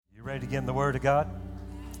Ready to get in the Word of God?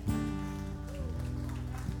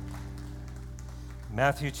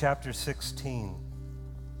 Matthew chapter 16,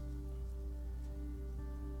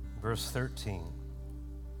 verse 13.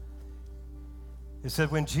 It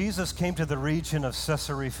said, when Jesus came to the region of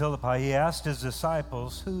Caesarea Philippi, he asked his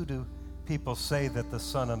disciples, who do people say that the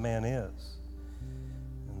Son of Man is?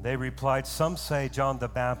 And they replied, some say John the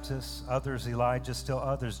Baptist, others Elijah, still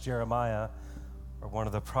others Jeremiah, or one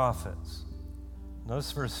of the prophets.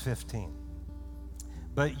 Notice verse 15.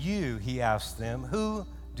 But you, he asked them, who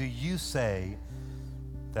do you say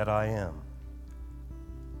that I am?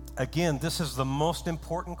 Again, this is the most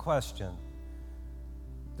important question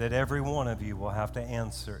that every one of you will have to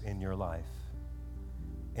answer in your life.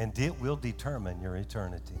 And it will determine your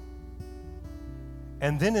eternity.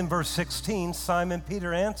 And then in verse 16, Simon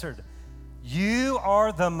Peter answered, you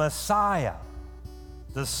are the Messiah,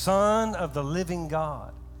 the Son of the living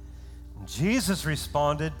God. Jesus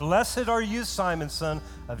responded, blessed are you, Simon, son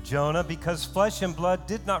of Jonah, because flesh and blood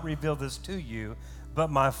did not reveal this to you,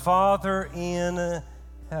 but my Father in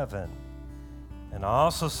heaven. And I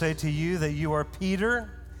also say to you that you are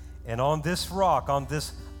Peter, and on this rock, on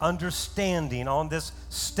this understanding, on this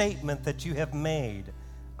statement that you have made,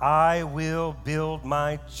 I will build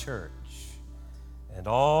my church, and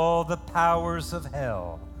all the powers of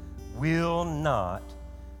hell will not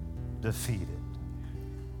defeat it.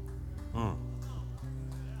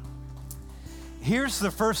 Here's the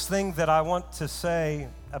first thing that I want to say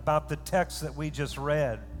about the text that we just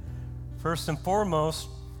read. First and foremost,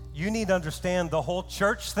 you need to understand the whole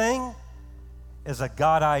church thing is a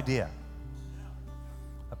God idea.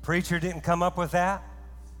 A preacher didn't come up with that.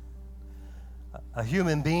 A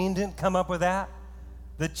human being didn't come up with that.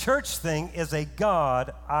 The church thing is a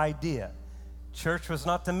God idea. Church was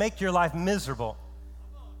not to make your life miserable.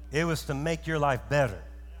 It was to make your life better.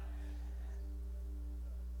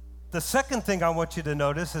 The second thing I want you to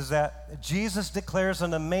notice is that Jesus declares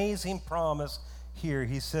an amazing promise here.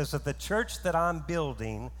 He says that the church that I'm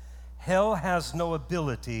building, hell has no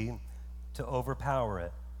ability to overpower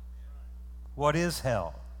it. What is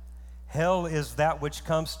hell? Hell is that which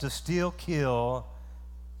comes to steal, kill,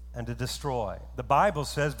 and to destroy. The Bible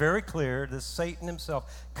says very clear that Satan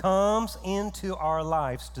himself comes into our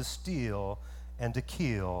lives to steal and to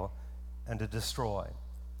kill and to destroy.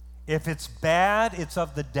 If it's bad, it's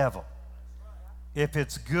of the devil. If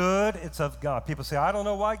it's good, it's of God. People say, I don't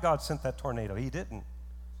know why God sent that tornado. He didn't.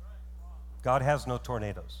 God has no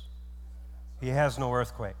tornadoes. He has no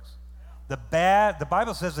earthquakes. The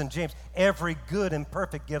Bible says in James, every good and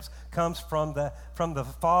perfect gift comes from the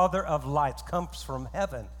Father of lights, comes from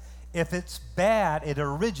heaven. If it's bad, it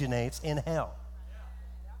originates in hell.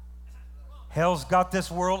 Hell's got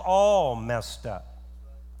this world all messed up.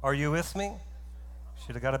 Are you with me?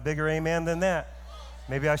 Should have got a bigger amen than that.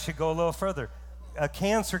 Maybe I should go a little further.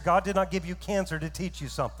 Cancer, God did not give you cancer to teach you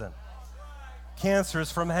something. Cancer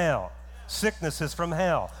is from hell. Sickness is from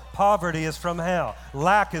hell. Poverty is from hell.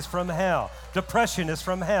 Lack is from hell. Depression is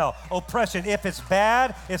from hell. Oppression, if it's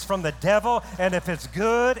bad, it's from the devil. And if it's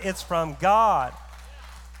good, it's from God.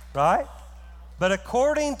 Right? But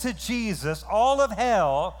according to Jesus, all of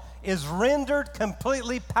hell is rendered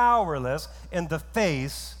completely powerless in the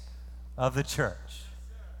face of the church.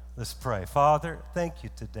 Let's pray. Father, thank you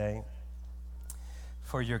today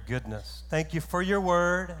for your goodness. Thank you for your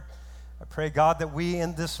word. I pray, God, that we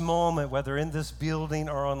in this moment, whether in this building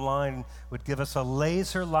or online, would give us a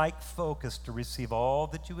laser-like focus to receive all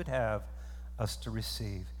that you would have us to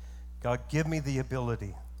receive. God, give me the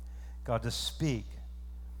ability, God, to speak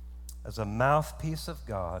as a mouthpiece of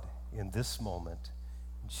God in this moment.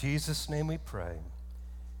 In Jesus' name we pray.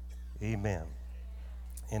 Amen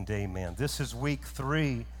and amen. This is week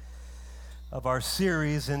 3 of our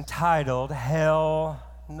series entitled, Hell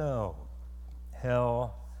No.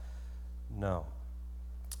 Hell No.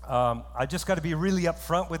 I just got to be really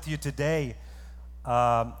upfront with you today.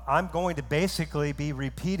 I'm going to basically be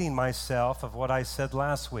repeating myself of what I said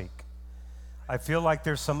last week. I feel like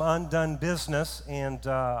there's some undone business, and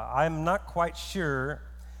I'm not quite sure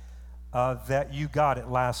that you got it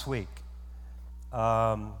last week.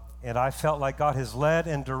 And I felt like God has led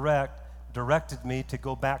and directed me to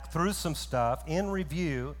go back through some stuff in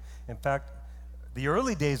review. In fact, the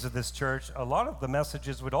early days of this church, a lot of the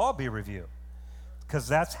messages would all be review, because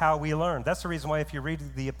that's how we learn. That's the reason why if you read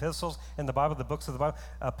the epistles in the Bible, the books of the Bible,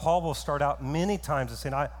 Paul will start out many times and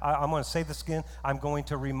saying, I'm going to say this again, I'm going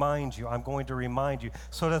to remind you, I'm going to remind you.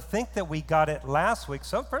 So to think that we got it last week,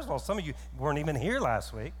 first of all, some of you weren't even here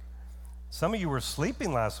last week. Some of you were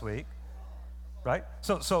sleeping last week. Right?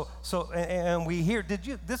 And we hear,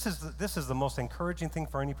 this is the most encouraging thing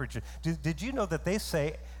for any preacher. Did you know that they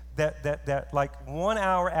say that like 1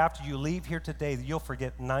 hour after you leave here today, you'll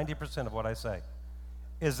forget 90% of what I say.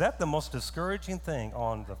 Is that the most discouraging thing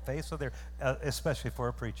on the face of the earth, especially for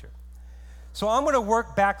a preacher? So I'm going to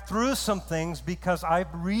work back through some things because I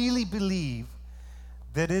really believe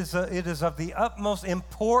that it is of the utmost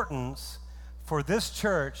importance for this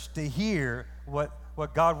church to hear what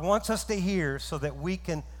God wants us to hear so that we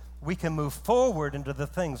can move forward into the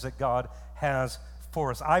things that God has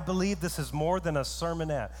for us. I believe this is more than a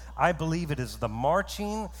sermonette. I believe it is the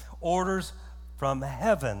marching orders from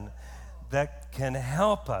heaven that can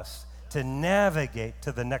help us to navigate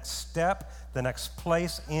to the next step, the next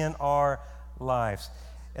place in our lives.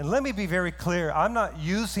 And let me be very clear, I'm not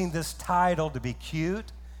using this title to be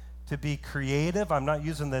cute, to be creative. I'm not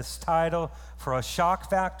using this title for a shock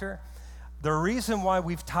factor. The reason why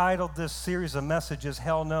we've titled this series of messages,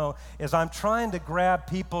 Hell No, is I'm trying to grab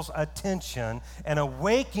people's attention and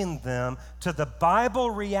awaken them to the Bible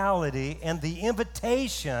reality and the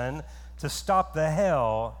invitation to stop the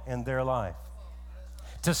hell in their life,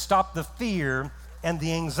 to stop the fear and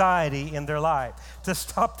the anxiety in their life, to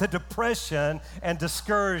stop the depression and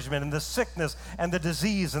discouragement and the sickness and the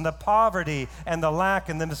disease and the poverty and the lack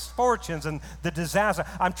and the misfortunes and the disaster.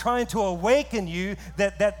 I'm trying to awaken you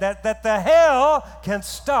that the hell can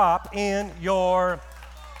stop in your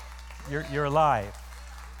life.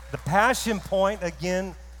 The passion point,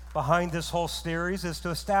 again, behind this whole series is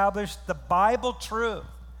to establish the Bible truth,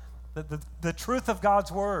 the truth of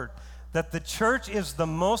God's Word, that the church is the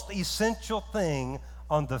most essential thing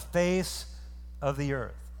on the face of the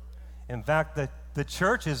earth. In fact, the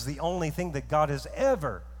church is the only thing that God has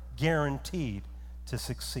ever guaranteed to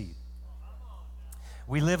succeed.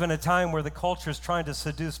 We live in a time where the culture is trying to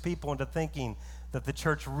seduce people into thinking that the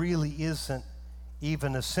church really isn't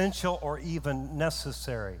even essential or even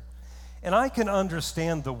necessary. And I can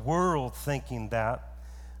understand the world thinking that,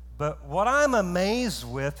 but what I'm amazed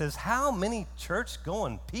with is how many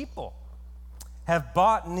church-going people have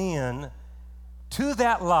bought in to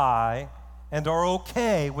that lie and are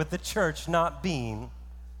okay with the church not being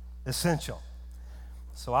essential.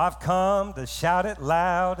 So I've come to shout it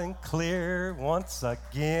loud and clear once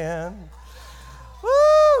again.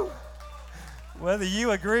 Woo! Whether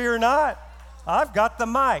you agree or not, I've got the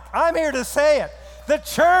mic. I'm here to say it. The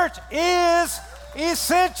church is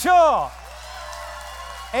essential.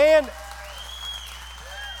 And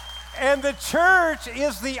the church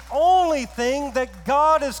is the only thing that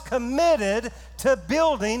God is committed to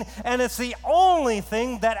building, and it's the only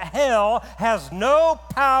thing that hell has no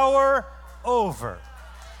power over.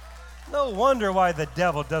 No wonder why the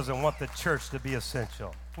devil doesn't want the church to be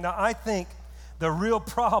essential. Now, I think the real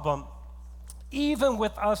problem, even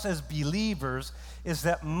with us as believers, is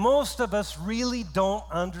that most of us really don't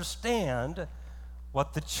understand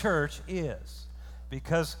what the church is.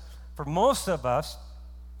 Because for most of us,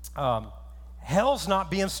 hell's not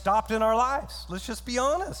being stopped in our lives. Let's just be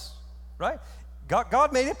honest, right?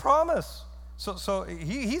 God made a promise. So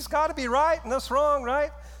he's got to be right and us wrong,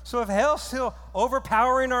 right? So if hell's still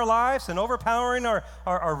overpowering our lives and overpowering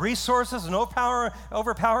our resources and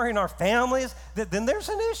overpowering our families, then there's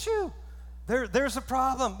an issue. There's a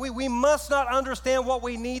problem. We must not understand what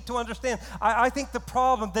we need to understand. I think the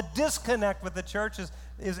problem, the disconnect with the church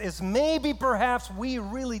is maybe perhaps we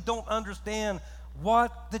really don't understand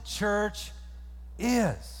what the church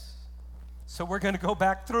is. So we're going to go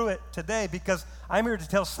back through it today because I'm here to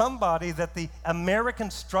tell somebody that the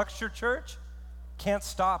American structure church can't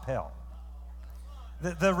stop hell.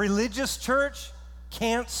 The religious church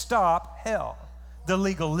can't stop hell. The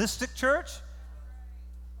legalistic church,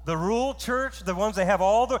 the rule church, the ones that have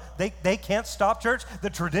all they can't stop church. The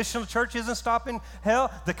traditional church isn't stopping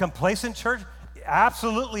hell. The complacent church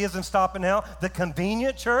absolutely isn't stopping hell. The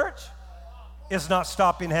convenient church is not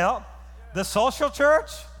stopping hell. The social church,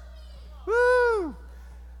 woo,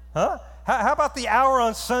 huh? How about the hour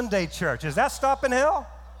on Sunday church? Is that stopping hell?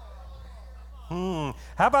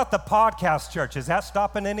 How about the podcast church? Is that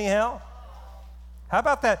stopping any hell? How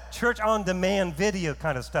about that church on demand video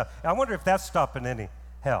kind of stuff? I wonder if that's stopping any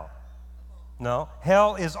hell. No,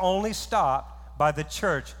 hell is only stopped by the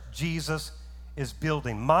church Jesus is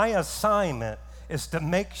building. My assignment is to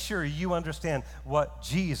make sure you understand what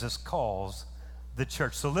Jesus calls the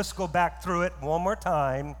church. So let's go back through it one more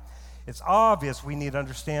time. It's obvious we need to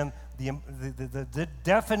understand the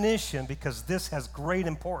definition because this has great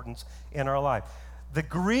importance in our life. The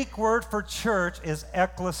Greek word for church is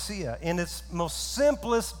ekklesia. In its most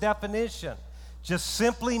simplest definition, just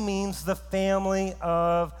simply means the family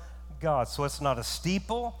of God. So it's not a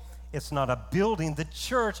steeple. It's not a building. The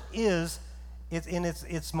church is in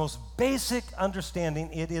its most basic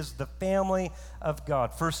understanding, it is the family of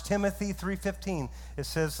God. 1 Timothy 3:15, it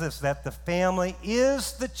says this, that the family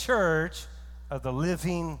is the church of the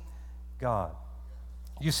living God.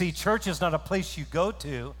 You see, church is not a place you go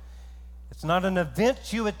to. It's not an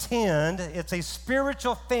event you attend. It's a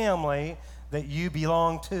spiritual family that you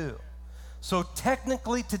belong to. So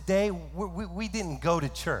technically today, we didn't go to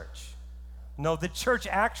church. No, the church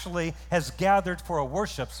actually has gathered for a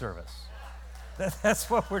worship service. That's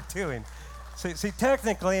what we're doing. See,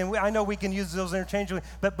 technically, and I know we can use those interchangeably,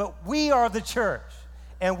 but we are the church.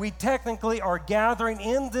 And we technically are gathering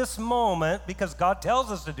in this moment because God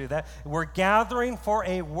tells us to do that. We're gathering for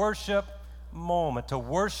a worship moment, to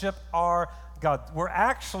worship our God. We're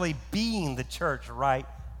actually being the church right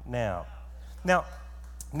now.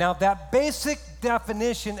 Now that basic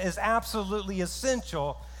definition is absolutely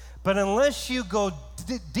essential, but unless you go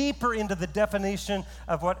deeper into the definition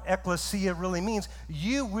of what ecclesia really means,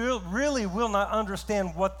 you really will not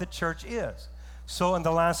understand what the church is. So in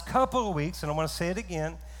the last couple of weeks, and I want to say it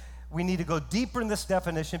again, we need to go deeper in this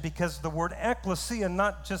definition because the word ecclesia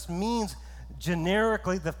not just means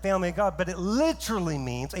generically the family of God, but it literally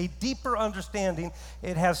means a deeper understanding.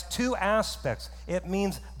 It has two aspects. It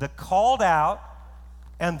means the called out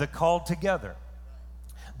and the called together.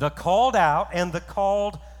 The called out and the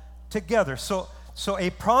called together. So a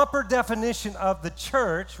proper definition of the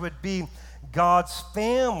church would be God's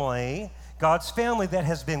family that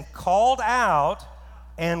has been called out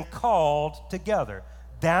and called together.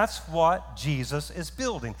 That's what Jesus is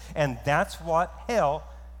building, and that's what hell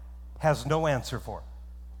has no answer for.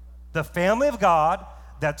 The family of God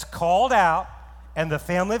that's called out and the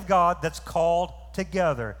family of God that's called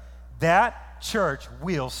together. That church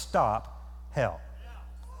will stop hell.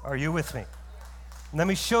 Are you with me? Let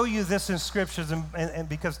me show you this in scriptures, and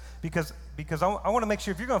because I want to make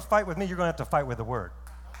sure if you're going to fight with me, you're going to have to fight with the word.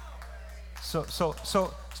 So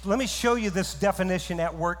let me show you this definition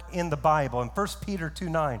at work in the Bible. In 1 Peter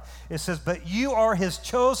 2:9, it says, but you are his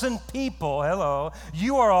chosen people. Hello.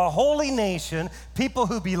 You are a holy nation, people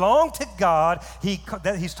who belong to God.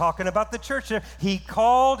 He's talking about the church there. He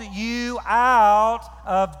called you out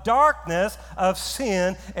of darkness, of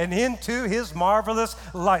sin, and into his marvelous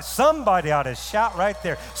light. Somebody ought to shout right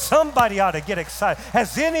there. Somebody ought to get excited.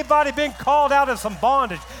 Has anybody been called out of some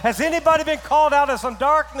bondage? Has anybody been called out of some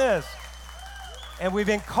darkness? And we've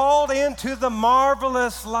been called into the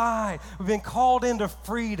marvelous light. We've been called into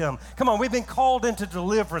freedom. Come on, we've been called into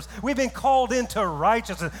deliverance. We've been called into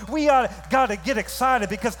righteousness. We got to get excited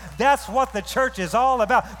because that's what the church is all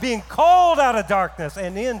about, being called out of darkness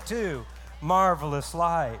and into marvelous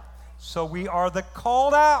light. So we are the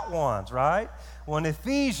called out ones, right? Well, in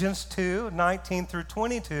Ephesians 2:19 through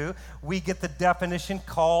 22, we get the definition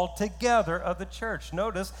called together of the church.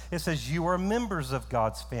 Notice it says you are members of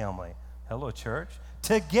God's family. Hello, church.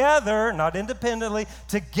 Together, not independently,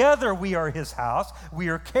 together we are his house. We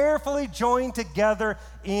are carefully joined together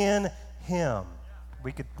in him.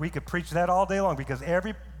 We could preach that all day long because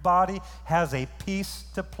everybody has a piece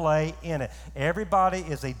to play in it. Everybody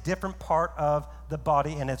is a different part of the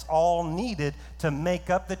body, and it's all needed to make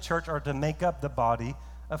up the church or to make up the body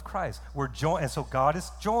of Christ. And so God is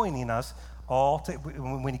joining us all.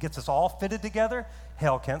 When he gets us all fitted together,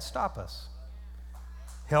 hell can't stop us.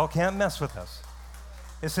 Hell can't mess with us.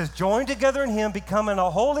 It says, join together in him, becoming a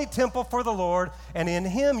holy temple for the Lord, and in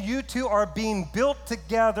him you two are being built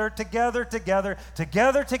together, because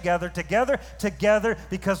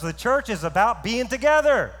the church is about being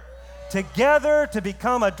together. Together to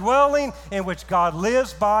become a dwelling in which God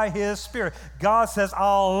lives by his Spirit. God says,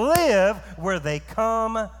 I'll live where they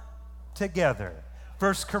come together.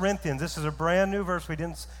 1 Corinthians, this is a brand new verse. We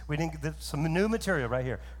didn't get some new material right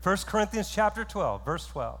here. 1 Corinthians chapter 12, verse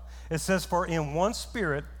 12. It says, for in one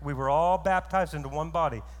Spirit we were all baptized into one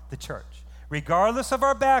body, the church. Regardless of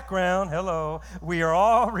our background, hello, we are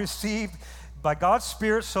all received by God's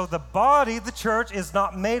Spirit. So the body, the church, is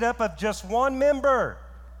not made up of just one member.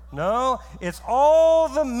 No, it's all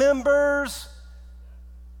the members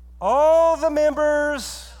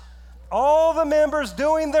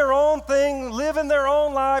doing their own thing, living their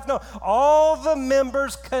own life. No, all the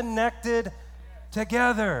members connected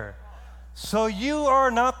together. So you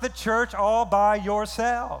are not the church all by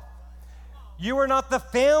yourself. You are not the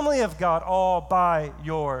family of God all by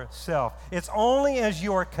yourself. It's only as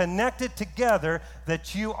you are connected together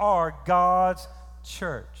that you are God's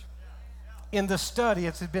church. In the study,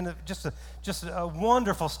 it's been just a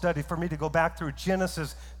wonderful study for me to go back through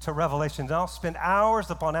Genesis to Revelation. And I'll spend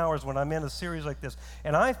hours upon hours when I'm in a series like this.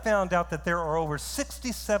 And I found out that there are over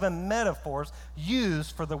 67 metaphors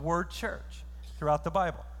used for the word church throughout the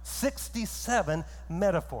Bible. 67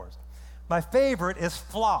 metaphors. My favorite is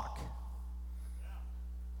flock.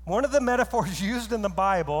 One of the metaphors used in the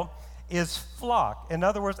Bible is flock. In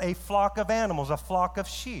other words, a flock of animals, a flock of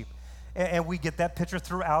sheep. And we get that picture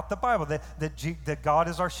throughout the Bible, that God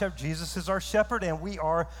is our shepherd, Jesus is our shepherd, and we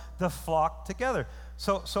are the flock together.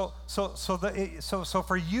 So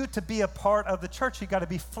for you to be a part of the church, you got to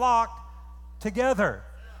be flocked together.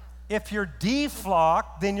 If you're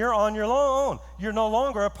deflocked, then you're on your own. You're no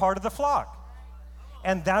longer a part of the flock.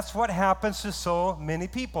 And that's what happens to so many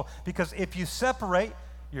people. Because if you separate,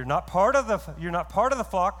 you're not part of the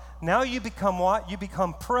flock. Now you become what? You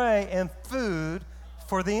become prey and food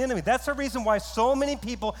for the enemy. That's the reason why so many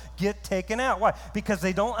people get taken out. Why? Because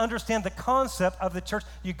they don't understand the concept of the church.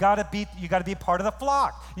 You got to be part of the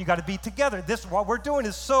flock. You got to be together. What we're doing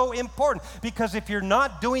is so important, because if you're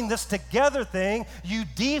not doing this together thing, you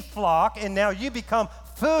deflock, and now you become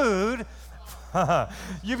food.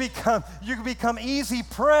 you become easy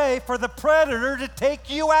prey for the predator to take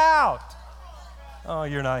you out. Oh,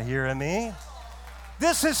 you're not hearing me.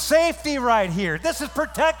 This is safety right here. This is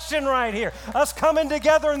protection right here. Us coming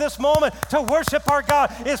together in this moment to worship our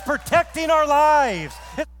God is protecting our lives.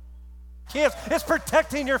 It's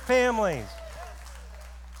protecting your families.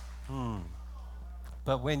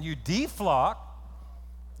 But when you deflock,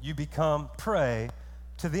 you become prey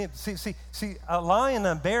to the... See, a lion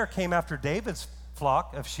and a bear came after David's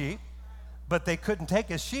flock of sheep, but they couldn't take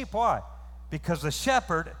his sheep. Why? Because the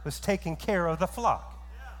shepherd was taking care of the flock.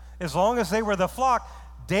 As long as they were the flock,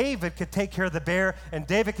 David could take care of the bear, and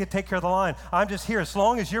David could take care of the lion. I'm just here. As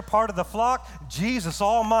long as you're part of the flock, Jesus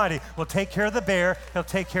Almighty will take care of the bear. He'll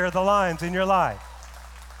take care of the lions in your life.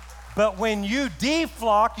 But when you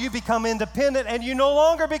deflock, you become independent, and you no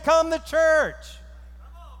longer become the church.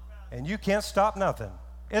 And you can't stop nothing.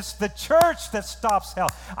 It's the church that stops hell.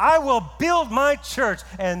 I will build my church,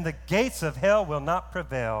 and the gates of hell will not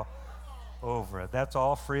prevail over it. That's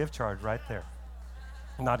all free of charge right there.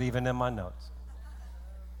 Not even in my notes.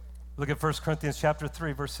 Look at 1 Corinthians chapter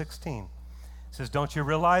 3, verse 16. It says, don't you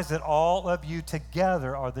realize that all of you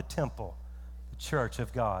together are the temple, the church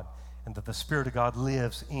of God, and that the Spirit of God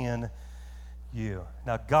lives in you?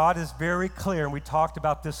 Now, God is very clear, and we talked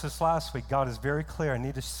about this last week. God is very clear. I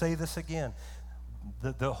need to say this again.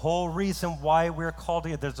 The whole reason why we're called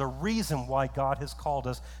together, there's a reason why God has called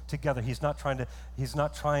us together. He's not trying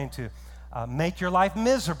to make your life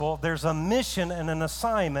miserable. There's a mission and an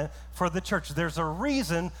assignment for the church. There's a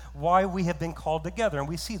reason why we have been called together, and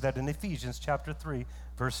we see that in Ephesians chapter 3,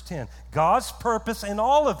 verse 10. God's purpose in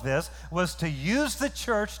all of this was to use the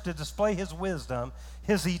church to display his wisdom,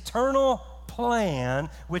 his eternal plan,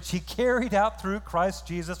 which he carried out through Christ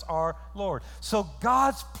Jesus our Lord. So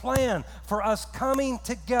God's plan for us coming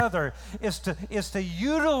together is to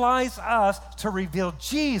utilize us to reveal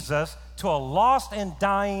Jesus to a lost and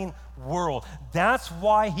dying world. That's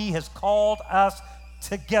why he has called us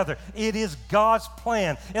together. It is God's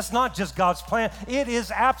plan. It's not just God's plan. It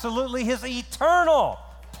is absolutely his eternal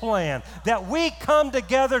plan that we come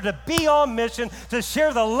together to be on mission to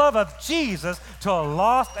share the love of Jesus to a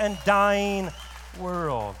lost and dying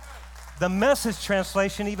world. The Message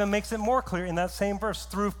translation even makes it more clear in that same verse.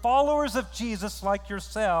 Through followers of Jesus like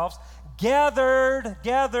yourselves,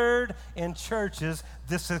 gathered in churches,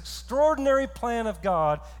 this extraordinary plan of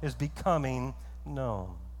God is becoming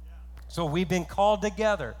known. So we've been called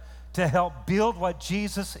together to help build what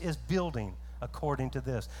Jesus is building according to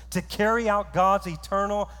this, to carry out God's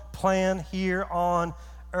eternal plan here on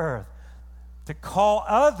earth, to call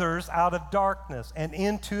others out of darkness and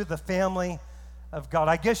into the family of God.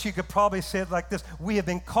 I guess you could probably say it like this. We have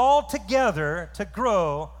been called together to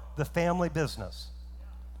grow the family business.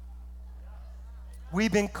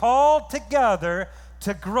 We've been called together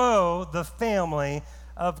to grow the family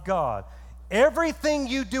of God. Everything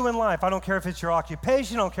you do in life, I don't care if it's your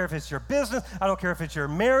occupation, I don't care if it's your business, I don't care if it's your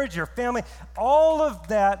marriage, your family, all of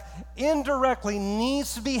that indirectly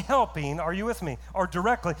needs to be helping, are you with me? Or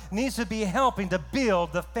directly needs to be helping to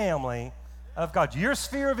build the family of God. Your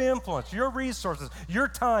sphere of influence, your resources, your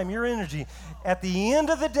time, your energy. At the end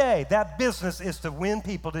of the day, that business is to win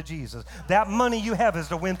people to Jesus. That money you have is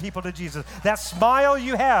to win people to Jesus. That smile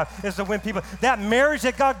you have is to win people. That marriage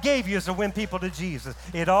that God gave you is to win people to Jesus.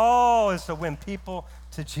 It all is to win people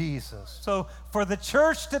to Jesus. So for the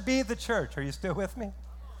church to be the church, are you still with me?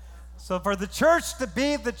 So for the church to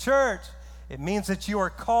be the church, it means that you are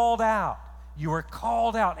called out. You are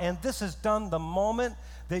called out. And this is done the moment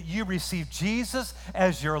that you receive Jesus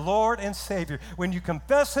as your Lord and Savior. When you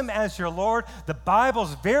confess him as your Lord, the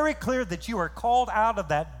Bible's very clear that you are called out of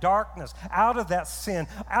that darkness, out of that sin,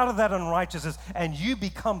 out of that unrighteousness, and you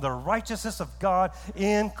become the righteousness of God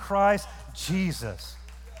in Christ Jesus.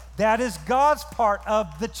 That is God's part of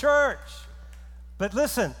the church. But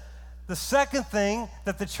listen, the second thing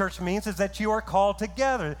that the church means is that you are called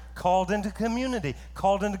together, called into community,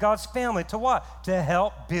 called into God's family. To what? To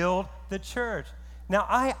help build the church.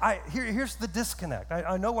 Now, here's the disconnect.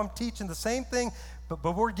 I know I'm teaching the same thing,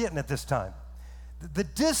 but we're getting it this time. The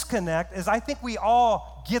disconnect is I think we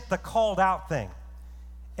all get the called out thing.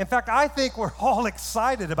 In fact, I think we're all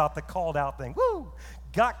excited about the called out thing. Woo!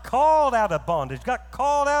 Got called out of bondage, got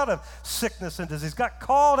called out of sickness and disease, got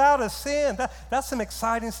called out of sin. That's some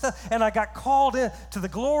exciting stuff. And I got called into the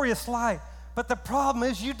glorious light. But the problem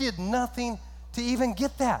is you did nothing to even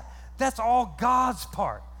get that. That's all God's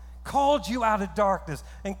part. Called you out of darkness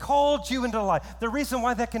and called you into light. The reason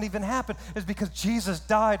why that can even happen is because Jesus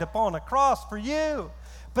died upon a cross for you.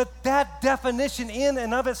 But that definition in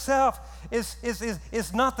and of itself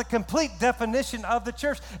is not the complete definition of the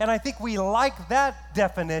church. And I think we like that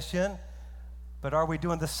definition, but are we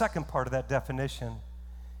doing the second part of that definition?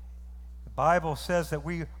 The Bible says that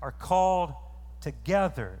we are called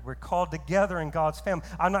together. We're called together in God's family.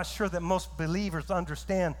 I'm not sure that most believers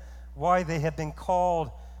understand why they have been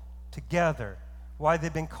called together, why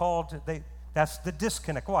they've been called. That's the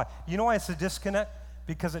disconnect. Why? You know why it's a disconnect?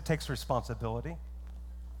 Because it takes responsibility.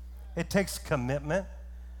 It takes commitment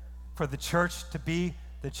for the church to be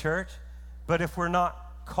the church. But if we're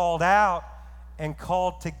not called out and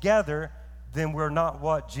called together, then we're not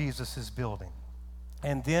what Jesus is building.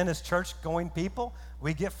 And then as church-going people,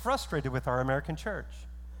 we get frustrated with our American church.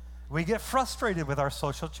 We get frustrated with our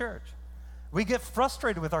social church. We get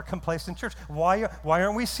frustrated with our complacent church. Why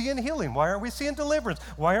aren't we seeing healing? Why aren't we seeing deliverance?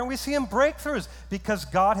 Why aren't we seeing breakthroughs? Because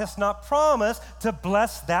God has not promised to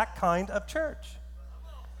bless that kind of church.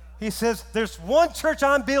 He says, there's one church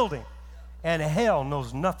I'm building, and hell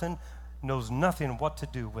knows nothing what to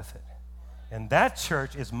do with it. And that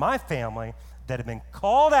church is my family that have been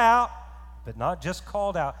called out, but not just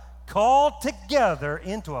called out, called together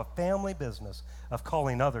into a family business of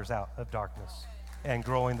calling others out of darkness and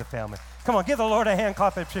growing the family. Come on, give the Lord a hand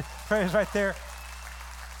clap of praise right there.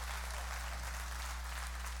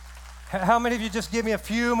 How many of you just give me a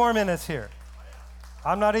few more minutes here?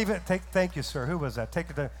 I'm not even, thank you, sir. Who was that?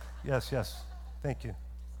 Take it to, yes, thank you.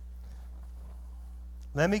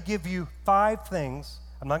 Let me give you 5 things.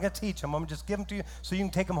 I'm not going to teach them. I'm going to just give them to you so you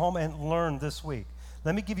can take them home and learn this week.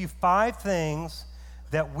 Let me give you 5 things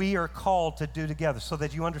that we are called to do together so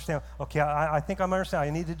that you understand, okay, I think I'm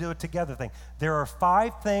understanding. I need to do a together thing. There are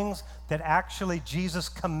 5 things that actually Jesus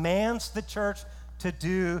commands the church to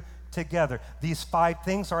do together. These 5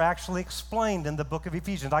 things are actually explained in the book of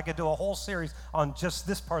Ephesians. I could do a whole series on just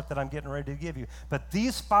this part that I'm getting ready to give you. But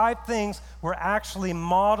these 5 things were actually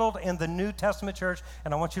modeled in the New Testament church,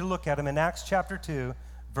 and I want you to look at them in Acts chapter 2,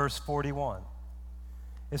 verse 41.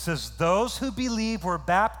 It says, those who believe were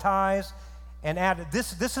baptized and added.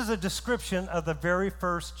 This is a description of the very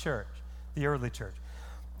first church, the early church.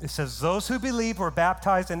 It says, those who believed were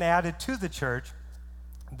baptized and added to the church.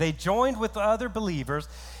 They joined with other believers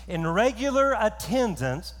in regular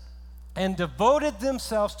attendance and devoted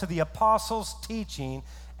themselves to the apostles' teaching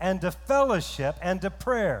and to fellowship and to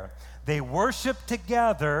prayer. They worshiped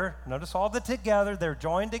together. Notice all the together. They're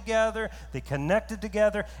joined together. They connected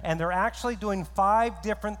together. And they're actually doing 5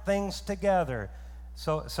 different things together.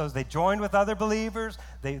 So they joined with other believers.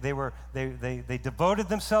 They devoted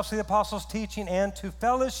themselves to the apostles' teaching and to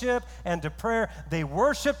fellowship and to prayer. They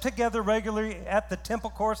worshiped together regularly at the temple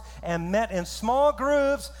courts and met in small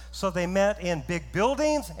groups. So they met in big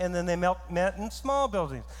buildings and then they met in small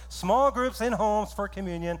buildings, small groups in homes for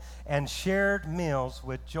communion, and shared meals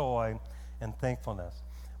with joy and thankfulness.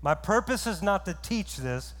 My purpose is not to teach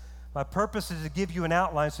this. My purpose is to give you an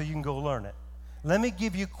outline so you can go learn it. Let me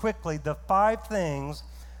give you quickly the 5 things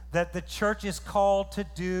that the church is called to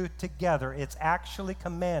do together. It's actually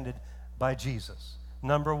commanded by Jesus.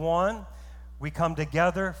 Number 1, we come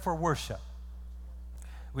together for worship.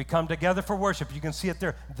 We come together for worship. You can see it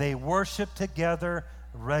there. They worship together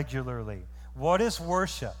regularly. What is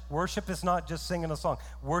worship? Worship is not just singing a song.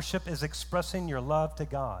 Worship is expressing your love to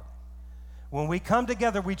God. When we come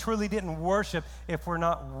together, we truly didn't worship if we're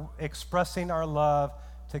not expressing our love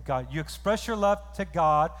to God. You express your love to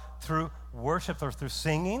God through worship or through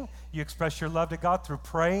singing. You express your love to God through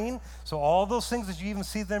praying. So all those things that you even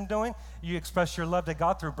see them doing, you express your love to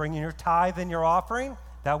God through bringing your tithe and your offering.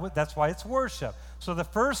 That's why it's worship. So the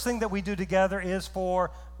first thing that we do together is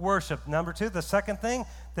for worship. Number 2, the second thing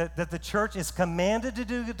that the church is commanded to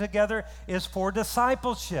do together is for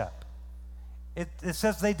discipleship. It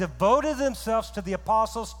says they devoted themselves to the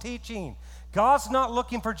apostles' teaching. God's not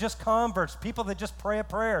looking for just converts, people that just pray a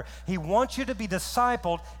prayer. He wants you to be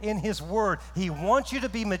discipled in His Word. He wants you to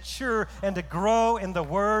be mature and to grow in the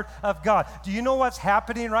Word of God. Do you know what's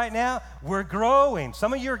happening right now? We're growing.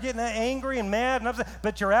 Some of you are getting angry and mad and upset,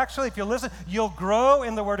 but you're actually, if you listen, you'll grow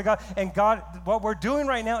in the Word of God. And God, what we're doing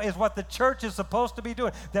right now is what the church is supposed to be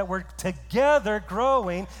doing, that we're together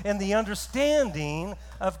growing in the understanding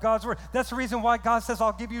of God's Word. That's the reason why God says,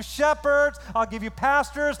 I'll give you shepherds, I'll give you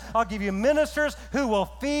pastors, I'll give you ministers who will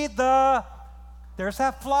feed there's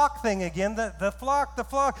that flock thing again, the flock.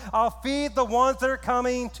 I'll feed the ones that are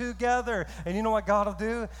coming together. And you know what God will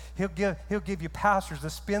do? He'll give you pastors that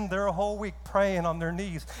spend their whole week praying on their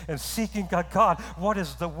knees and seeking God, what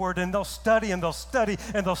is the Word? And they'll study and they'll study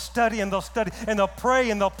and they'll study and they'll study and they'll pray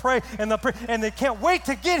and they'll pray and they'll pray. And they can't wait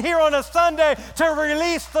to get here on a Sunday to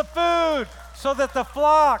release the food so that the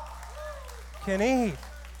flock can eat.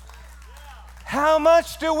 How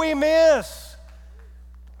much do we miss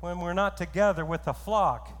when we're not together with the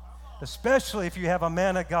flock? Especially if you have a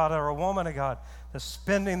man of God or a woman of God that's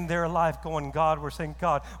spending their life going, God, we're saying,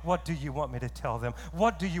 God, what do you want me to tell them?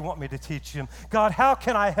 What do you want me to teach them? God, how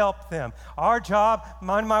can I help them? Our job,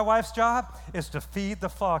 mine and my wife's job, is to feed the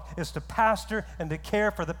flock, is to pastor and to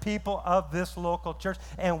care for the people of this local church.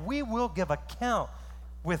 And we will give account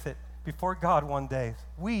with it before God one day.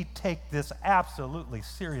 We take this absolutely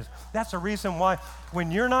serious. That's the reason why when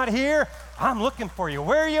you're not here, I'm looking for you.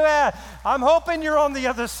 Where are you at? I'm hoping you're on the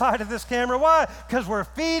other side of this camera. Why? Because we're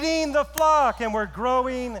feeding the flock and we're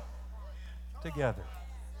growing together.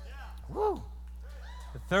 Woo.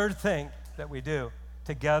 The third thing that we do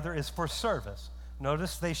together is for service.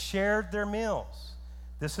 Notice they shared their meals.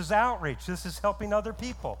 This is outreach. This is helping other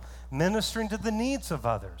people, ministering to the needs of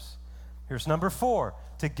others. Here's number 4.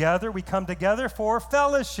 Together, we come together for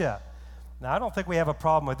fellowship. Now, I don't think we have a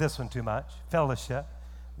problem with this one too much, fellowship.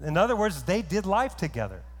 In other words, they did life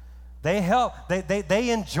together. They helped. They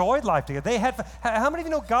enjoyed life together. They had. How many of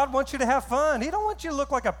you know God wants you to have fun? He don't want you to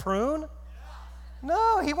look like a prune.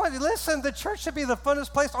 No, He wants. Listen, the church should be the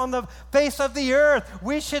funnest place on the face of the earth.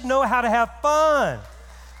 We should know how to have fun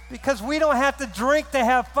because we don't have to drink to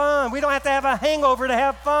have fun. We don't have to have a hangover to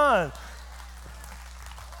have fun.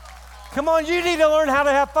 Come on, you need to learn how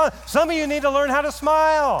to have fun. Some of you need to learn how to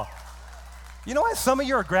smile. You know why some of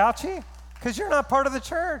you are grouchy? Because you're not part of the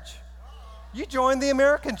church. You joined the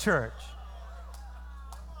American church.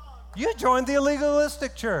 You joined the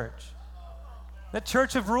legalistic church, the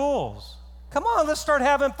church of rules. Come on, let's start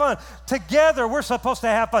having fun. Together, we're supposed to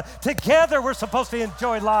have fun. Together, we're supposed to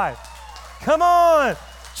enjoy life. Come on.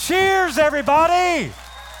 Cheers, everybody.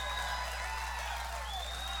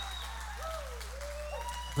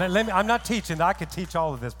 I'm not teaching. I could teach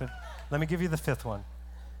all of this, but let me give you the 5th one.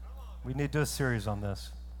 We need to do a series on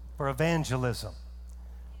this. For evangelism.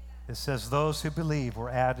 It says those who believe were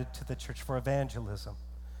added to the church for evangelism.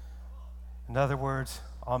 In other words,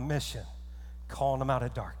 on mission, calling them out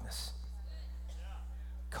of darkness.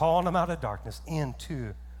 Calling them out of darkness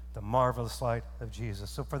into the marvelous light of Jesus.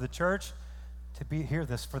 So for the church to be, hear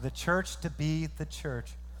this, for the church to be the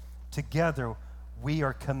church, together we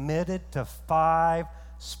are committed to 5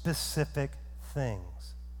 specific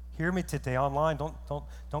things. Hear me today online.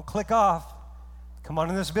 Don't click off. Come on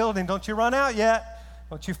in this building. Don't you run out yet.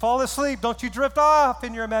 Don't you fall asleep. Don't you drift off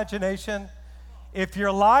in your imagination. If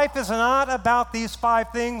your life is not about these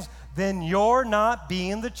 5 things, then you're not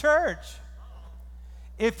being the church.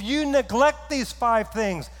 If you neglect these 5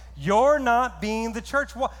 things, you're not being the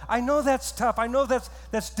church. Well, I know that's tough. I know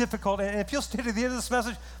that's difficult. And if you'll stay to the end of this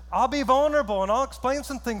message, I'll be vulnerable and I'll explain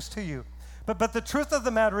some things to you. But the truth of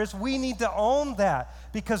the matter is we need to own that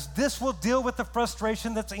because this will deal with the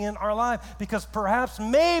frustration that's in our life because perhaps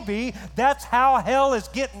maybe that's how hell is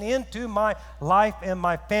getting into my life and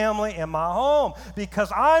my family and my home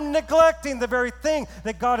because I'm neglecting the very thing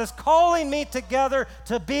that God is calling me together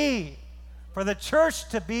to be. For the church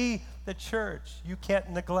to be the church, you can't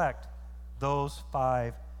neglect those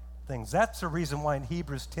 5 things. That's the reason why in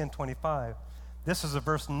Hebrews 10:25, this is a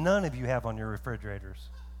verse none of you have on your refrigerators.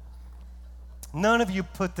 None of you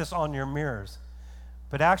put this on your mirrors.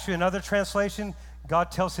 But actually, another translation, God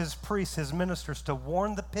tells His priests, His ministers, to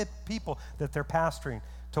warn the people that they're pastoring,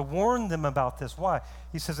 to warn them about this. Why?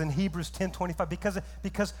 He says in Hebrews 10:25,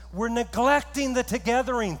 because we're neglecting the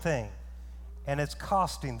togethering thing, and it's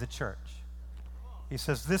costing the church. He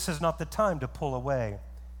says this is not the time to pull away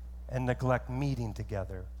and neglect meeting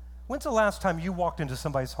together. When's the last time you walked into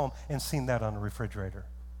somebody's home and seen that on a refrigerator?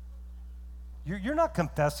 You're not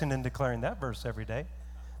confessing and declaring that verse every day.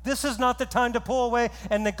 This is not the time to pull away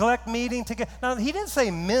and neglect meeting together. Now, he didn't say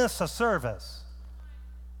miss a service.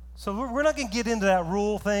 So we're not going to get into that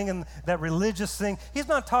rule thing and that religious thing. He's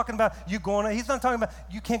not talking about you going, he's not talking about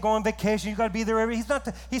you can't go on vacation, you got to be there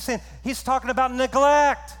he's saying, he's talking about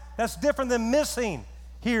neglect. That's different than missing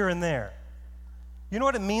here and there. You know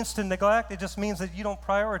what it means to neglect? It just means that you don't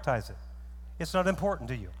prioritize it. It's not important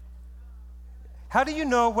to you. How do you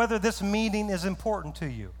know whether this meeting is important to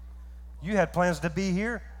you? You had plans to be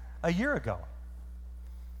here a year ago.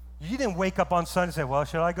 You didn't wake up on Sunday and say, well,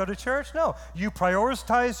 should I go to church? No. You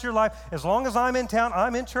prioritized your life. As long as I'm in town,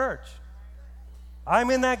 I'm in church.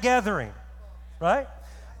 I'm in that gathering, right?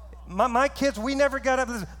 My kids, we never got up.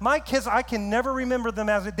 My kids, I can never remember them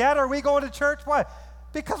as, Dad, are we going to church? Why?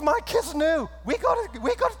 Because my kids knew. We go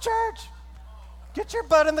to church. Get your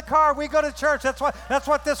butt in the car. We go to church. That's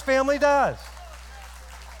what this family does.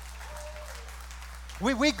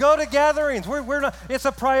 We go to gatherings. We're not, it's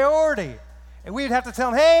a priority. And we'd have to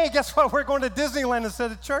tell them, hey, guess what? We're going to Disneyland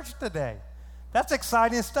instead of church today. That's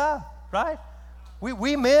exciting stuff, right?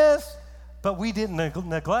 We missed, but we didn't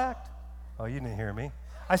neglect. Oh, you didn't hear me.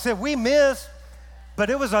 I said we missed,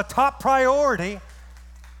 but it was a top priority.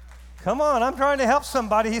 Come on, I'm trying to help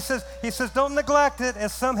somebody. He says, don't neglect it,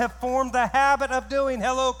 as some have formed the habit of doing.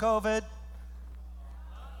 Hello, COVID.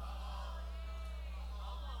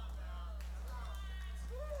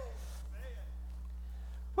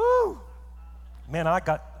 Woo! Man, I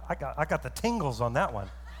got the tingles on that one.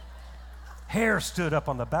 Hair stood up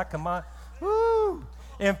on the back of my, woo!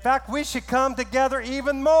 In fact, we should come together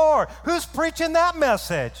even more. Who's preaching that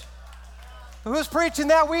message? Who's preaching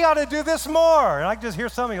that we ought to do this more? And I just hear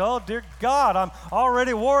some of you, oh, dear God, I'm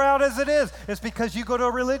already wore out as it is. It's because you go to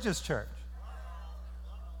a religious church.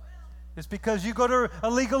 It's because you go to a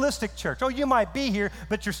legalistic church. Oh, you might be here,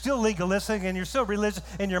 but you're still legalistic and you're still religious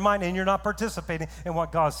in your mind and you're not participating in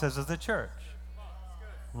what God says is the church.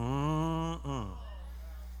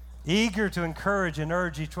 Eager to encourage and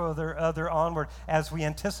urge each other onward as we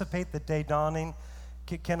anticipate the day dawning.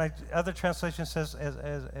 Other translation says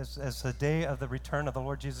as the day of the return of the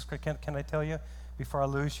Lord Jesus Christ. Can I tell you before I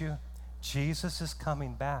lose you? Jesus is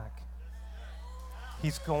coming back.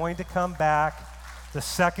 He's going to come back. The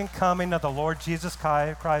second coming of the Lord Jesus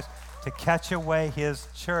Christ to catch away his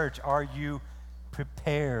church. Are you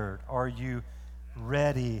prepared? Are you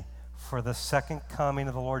ready for the second coming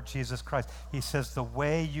of the Lord Jesus Christ? He says the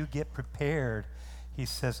way you get prepared, he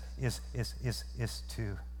says, is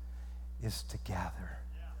to gather,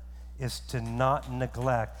 is to not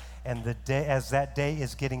neglect. And the day, as that day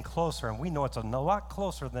is getting closer, and we know it's a lot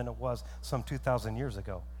closer than it was some 2,000 years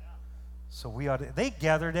ago. So they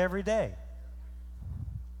gathered every day.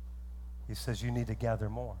 He says you need to gather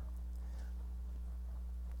more.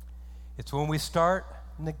 It's when we start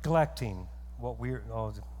neglecting what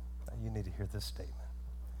you need to hear this statement.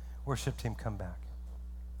 Worship team, come back.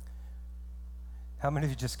 How many of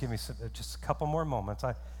you just give me just a couple more moments?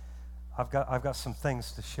 I've got some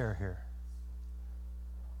things to share here.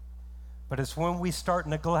 But it's when we start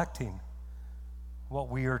neglecting what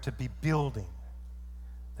we are to be building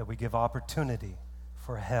that we give opportunity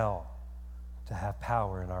for hell to have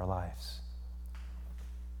power in our lives.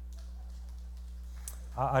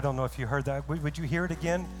 I don't know if you heard that. Would you hear it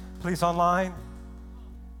again, please, online?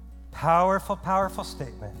 Powerful, powerful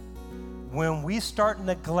statement. When we start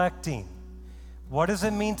neglecting, what does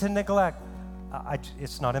it mean to neglect?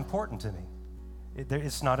 It's not important to me.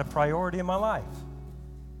 It's not a priority in my life.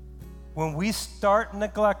 When we start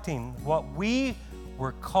neglecting what we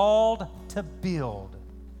were called to build,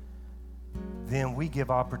 then we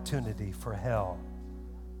give opportunity for hell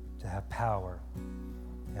to have power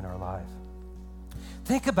in our life.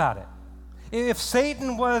 Think about it. If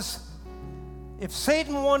Satan wanted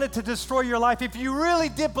to destroy your life, if you really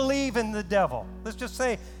did believe in the devil, let's just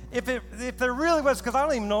say, if there really was, because I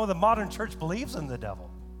don't even know the modern church believes in the devil.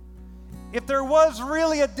 If there was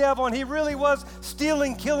really a devil and he really was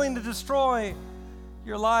stealing, killing to destroy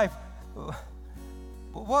your life,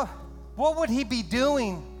 what would he be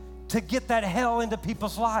doing to get that hell into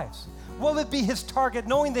people's lives? What would be his target,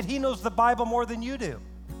 knowing that he knows the Bible more than you do?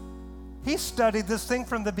 He studied this thing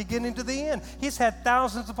from the beginning to the end. He's had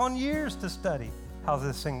thousands upon years to study how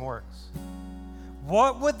this thing works.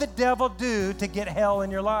 What would the devil do to get hell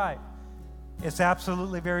in your life? It's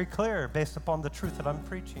absolutely very clear based upon the truth that I'm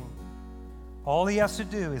preaching. All he has to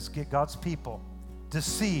do is get God's people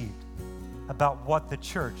deceived about what the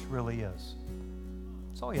church really is.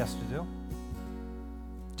 That's all he has to do.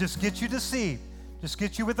 Just get you deceived. Just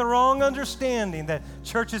get you with the wrong understanding that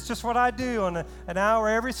church is just what I do on an hour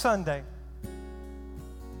every Sunday.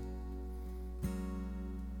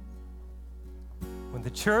 When When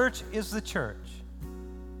the church is the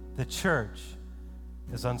church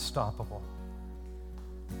is unstoppable.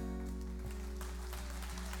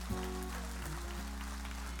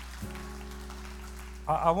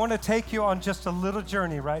 I want to take you on just a little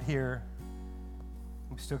journey right here.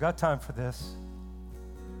 We still got time for this.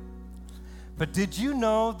 But did you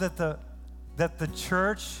know that the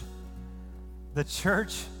church,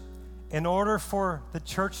 in order for the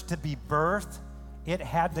church to be birthed, it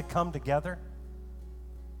had to come together?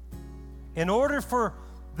 In order for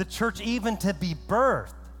the church even to be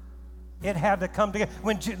birthed, it had to come together.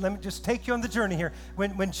 Let me just take you on the journey here.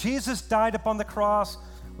 When Jesus died upon the cross,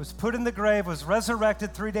 was put in the grave, was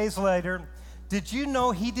resurrected 3 days later, did you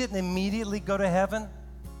know he didn't immediately go to heaven?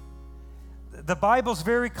 The Bible's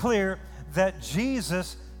very clear that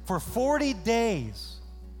Jesus, for 40 days,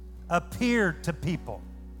 appeared to people.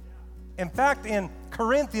 In fact, in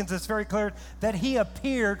Corinthians, it's very clear that he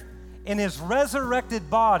appeared in his resurrected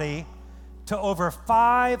body to over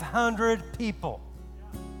 500 people.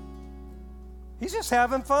 He's just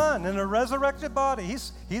having fun in a resurrected body.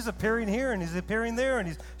 He's appearing here and he's appearing there and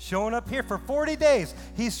he's showing up here for 40 days.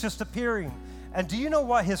 He's just appearing. And do you know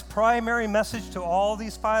what his primary message to all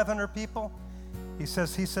these 500 people? He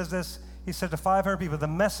says this. He said to 500 people, the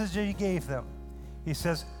message that he gave them. He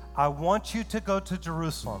says, I want you to go to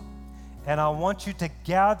Jerusalem and I want you to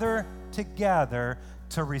gather together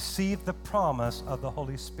to receive the promise of the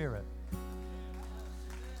Holy Spirit.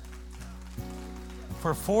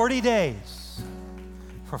 For 40 days.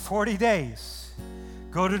 For 40 days,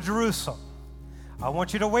 go to Jerusalem. I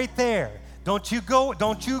want you to wait there. Don't you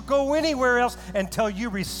go anywhere else until you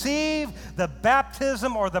receive the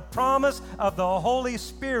baptism or the promise of the Holy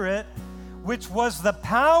Spirit, which was the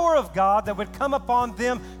power of God that would come upon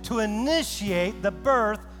them to initiate the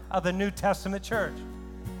birth of the New Testament church.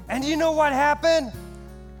 And you know what happened?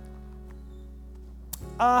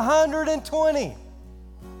 120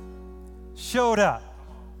 showed up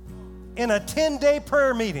in a 10-day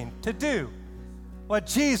prayer meeting to do what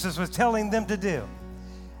Jesus was telling them to do.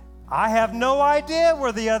 I have no idea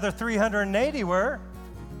where the other 380 were.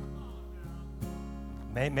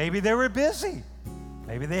 Maybe they were busy.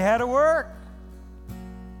 Maybe they had to work.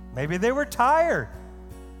 Maybe they were tired.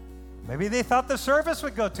 Maybe they thought the service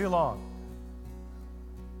would go too long.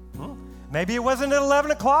 Maybe it wasn't at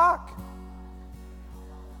 11 o'clock.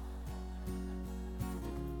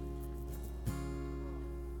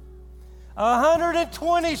 A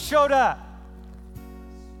 120 showed up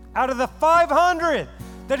out of the 500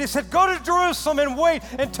 that he said, go to Jerusalem and wait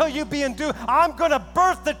until you be endued. I'm going to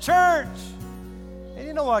birth the church. And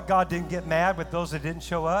you know what? God didn't get mad with those that didn't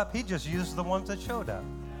show up. He just used the ones that showed up.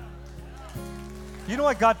 You know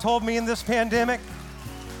what God told me in this pandemic?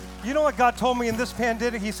 You know what God told me in this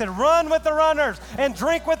pandemic? He said, run with the runners and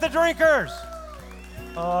drink with the drinkers.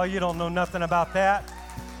 Oh, you don't know nothing about that.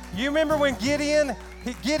 You remember when Gideon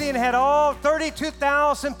had all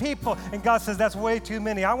 32,000 people, and God says, that's way too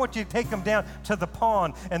many. I want you to take them down to the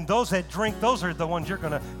pond, and those that drink, those are the ones you're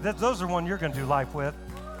going to do life with.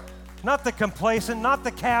 Not the complacent, not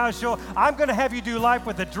the casual. I'm going to have you do life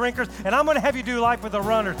with the drinkers, and I'm going to have you do life with the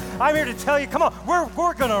runners. I'm here to tell you, come on, we're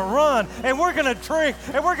going to run, and we're going to drink,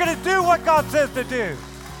 and we're going to do what God says to do.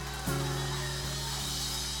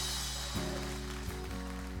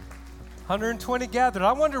 $120 gathered.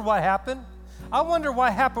 I wonder what happened. I wonder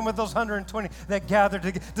what happened with those 120 that gathered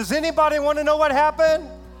together. Does anybody want to know what happened?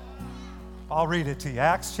 I'll read it to you.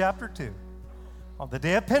 Acts chapter 2. On the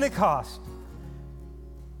day of Pentecost,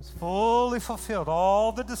 it was fully fulfilled.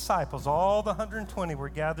 All the disciples, all the 120 were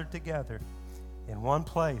gathered together in one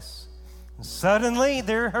place. And suddenly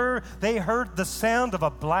they heard the sound of a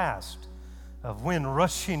blast of wind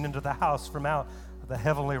rushing into the house from out of the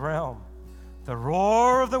heavenly realm. The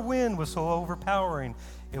roar of the wind was so overpowering,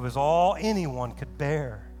 it was all anyone could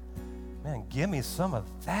bear. Man, give me some of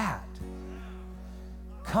that.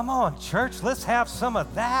 Come on, church, let's have some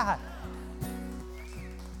of that.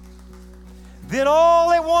 Then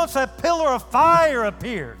all at once a pillar of fire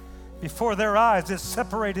appeared before their eyes. It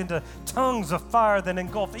separated into tongues of fire that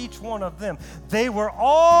engulfed each one of them. They were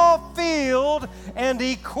all filled and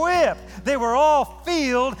equipped. They were all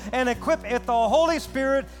filled and equipped with the Holy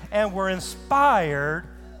Spirit and were inspired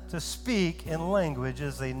to speak in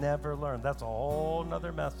languages they never learned. That's a whole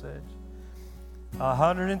nother message.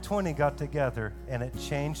 120 got together and it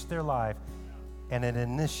changed their life and it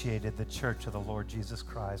initiated the church of the Lord Jesus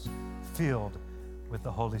Christ, filled with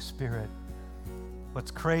the Holy Spirit.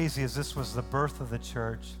 What's crazy is this was the birth of the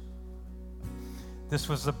church. This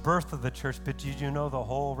was the birth of the church, but did you know the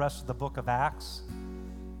whole rest of the book of Acts?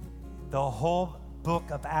 The whole book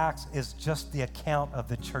of Acts is just the account of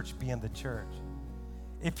the church being the church.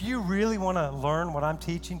 If you really want to learn what I'm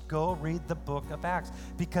teaching, go read the book of Acts,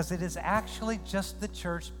 because it is actually just the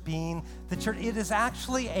church being the church. It is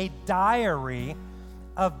actually a diary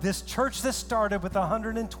of this church that started with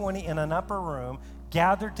 120 in an upper room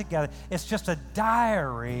gathered together. It's just a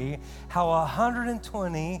diary how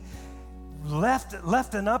 120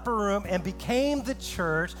 left an upper room and became the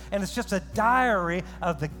church, and it's just a diary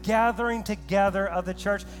of the gathering together of the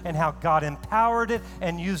church and how God empowered it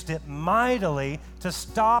and used it mightily to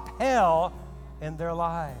stop hell in their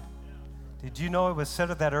life. Did you know it was said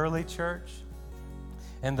of that early church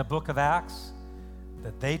in the book of Acts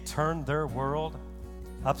that they turned their world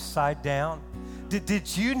upside down?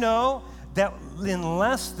 Did you know that in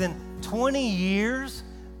less than 20 years,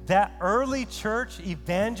 that early church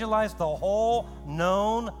evangelized the whole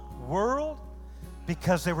known world?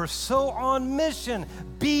 Because they were so on mission,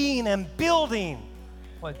 being and building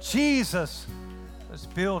what Jesus was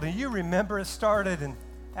building. You remember it started in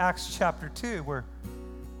Acts chapter 2 where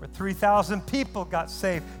 3,000 people got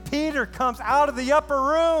saved. Peter comes out of the upper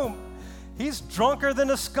room. He's drunker than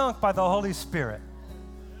a skunk by the Holy Spirit.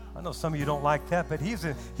 I know some of you don't like that, but he's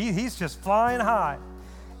just flying high.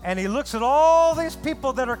 And he looks at all these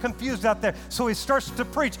people that are confused out there. So he starts to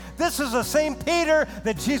preach. This is the same Peter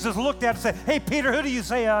that Jesus looked at and said, "Hey, Peter, who do you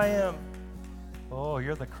say I am?" "Oh,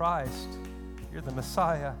 you're the Christ. You're the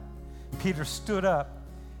Messiah." Peter stood up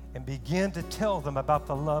and began to tell them about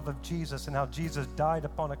the love of Jesus and how Jesus died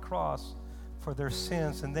upon a cross for their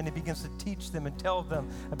sins. And then he begins to teach them and tell them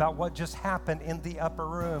about what just happened in the upper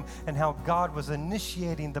room and how God was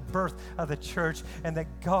initiating the birth of the church, and that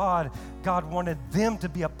God wanted them to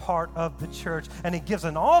be a part of the church. And he gives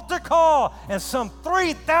an altar call, and some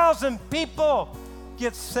 3,000 people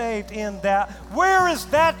get saved in that. Where is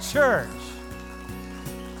that church?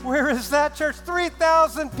 Where is that church?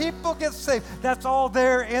 3,000 people get saved. That's all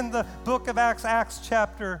there in the book of Acts, Acts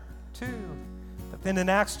chapter 2. Then in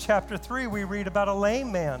Acts chapter 3, we read about a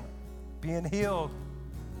lame man being healed.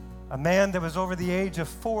 A man that was over the age of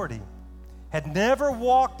 40, had never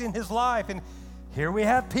walked in his life. And here we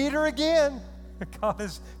have Peter again. God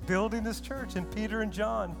is building his church. And Peter and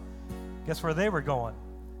John, guess where they were going?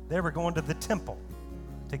 They were going to the temple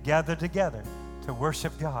to gather together to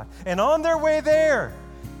worship God. And on their way there,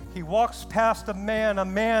 he walks past a man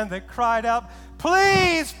that cried out,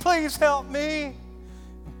 "Please, please help me."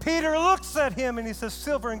 Peter looks at him and he says,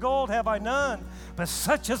 "Silver and gold have I none, but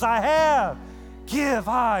such as I have, give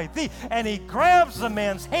I thee." And he grabs the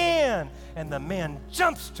man's hand, and the man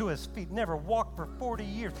jumps to his feet. Never walked for 40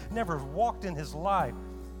 years, never walked in his life.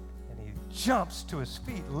 And he jumps to his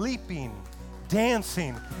feet, leaping,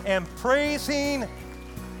 dancing, and praising.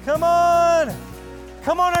 Come on,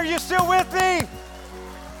 are you still with me?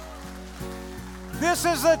 This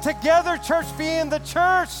is a together church being the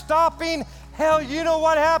church, stopping hell. You know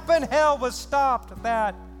what happened? Hell was stopped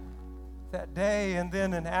that day. And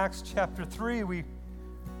then in Acts chapter 3, we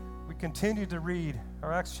continue to read,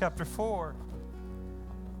 or Acts chapter 4,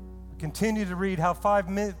 we continue to read how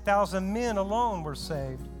 5,000 men alone were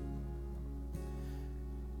saved.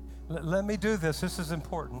 Let me do this. This is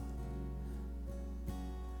important.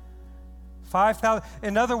 5,000.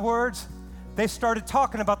 In other words, they started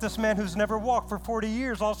talking about this man who's never walked for 40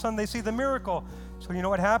 years. All of a sudden, they see the miracle. So you know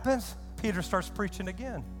what happens? Peter starts preaching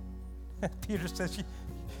again. Peter says,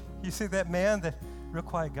 you see that man that, real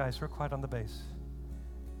quiet guys, real quiet on the bass.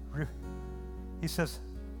 He says,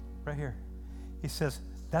 right here, he says,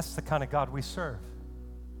 that's the kind of God we serve.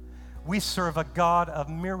 We serve a God of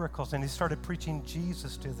miracles. And he started preaching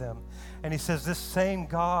Jesus to them. And he says, this same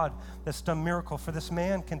God that's done a miracle for this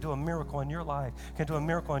man can do a miracle in your life, can do a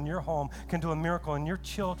miracle in your home, can do a miracle in your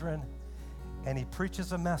children. And he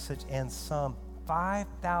preaches a message, and some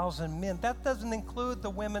 5,000 men. That doesn't include the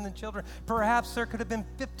women and children. Perhaps there could have been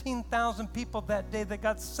 15,000 people that day that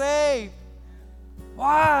got saved.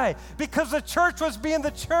 Why? Because the church was being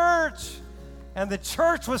the church, and the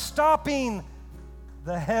church was stopping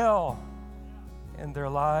the hell in their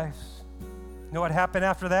lives. You know what happened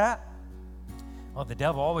after that? Well, the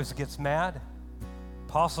devil always gets mad.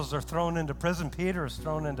 Apostles are thrown into prison. Peter is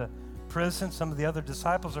thrown into prison. Some of the other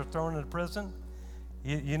disciples are thrown into prison.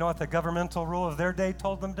 You know what the governmental rule of their day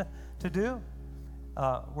told them to do?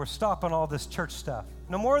 We're stopping all this church stuff.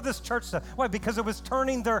 No more of this church stuff. Why? Because it was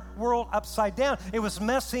turning their world upside down. It was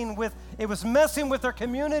messing with their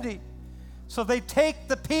community. So they take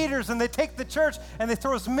the Peters and they take the church and they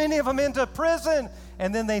throw as many of them into prison,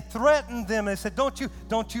 and then they threatened them. They said, don't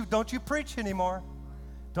you preach anymore.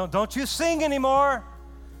 Don't you sing anymore.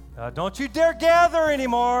 Don't you dare gather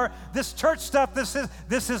anymore. This church stuff,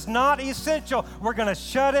 this is not essential. We're going to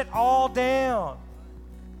shut it all down.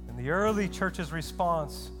 And the early church's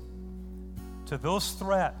response to those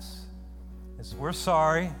threats is, we're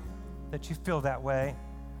sorry that you feel that way.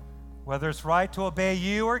 Whether it's right to obey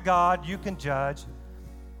you or God, you can judge.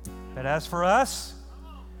 But as for us,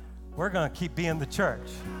 we're going to keep being the church.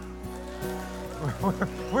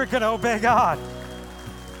 We're going to obey God.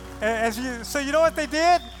 So you know what they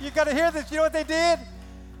did? You got to hear this. You know what they did?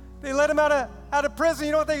 They let him out of prison.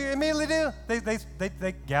 You know what they immediately do?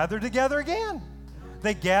 They gathered together again.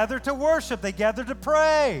 They gathered to worship. They gathered to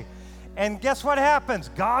pray. And guess what happens?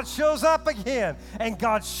 God shows up again, and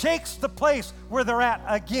God shakes the place where they're at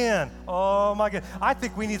again. Oh, my God. I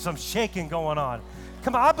think we need some shaking going on.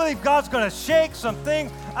 Come on, I believe God's going to shake some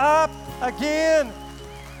things up again.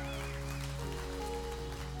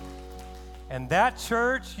 And that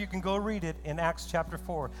church, you can go read it in Acts chapter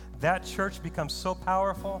 4. That church becomes so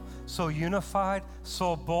powerful, so unified,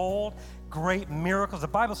 so bold, great miracles. The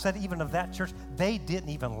Bible said even of that church, they didn't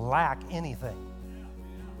even lack anything.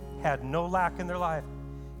 Had no lack in their life.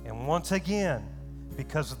 And once again,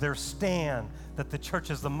 because of their stand, that the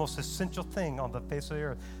church is the most essential thing on the face of the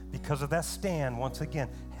earth, because of that stand, once again,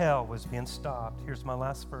 hell was being stopped. Here's my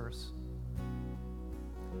last verse.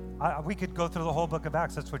 We could go through the whole book of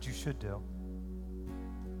Acts. That's what you should do.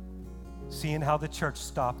 Seeing how the church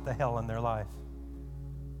stopped the hell in their life.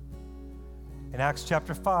 In Acts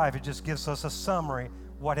chapter 5, it just gives us a summary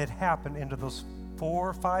what had happened into those 4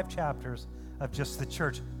 or 5 chapters of just the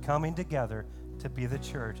church coming together to be the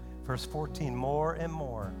church. Verse 14, more and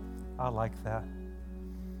more. I like that.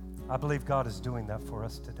 I believe God is doing that for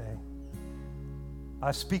us today.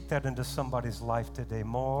 I speak that into somebody's life today.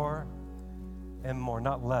 More and more,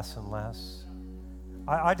 not less and less.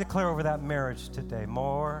 I declare over that marriage today,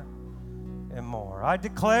 more and more. I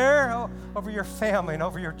declare over your family and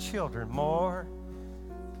over your children, more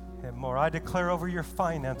and more. I declare over your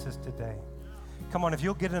finances today. Come on, if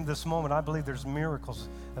you'll get into this moment, I believe there's miracles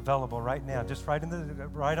available right now. Just right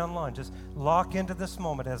online. Just lock into this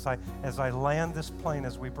moment as I land this plane,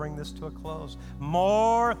 as we bring this to a close.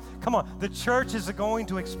 More. Come on, the church is going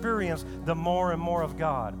to experience the more and more of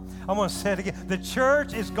God. I'm going to say it again. The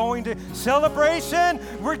church is going to celebration.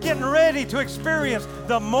 We're getting ready to experience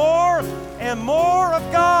the more and more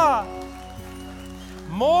of God.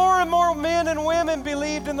 More and more men and women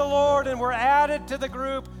believed in the Lord and were added to the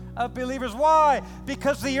group of believers. Why?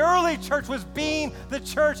 Because the early church was being the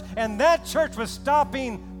church, and that church was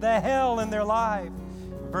stopping the hell in their life.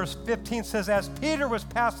 Verse 15 says, as Peter was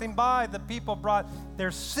passing by, the people brought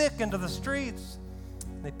their sick into the streets.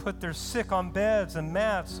 They put their sick on beds and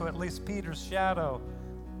mats so at least Peter's shadow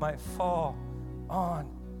might fall on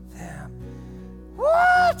them.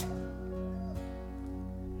 What?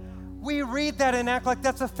 We read that and act like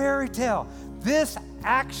that's a fairy tale. This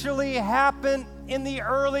actually happened in the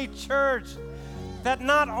early church, that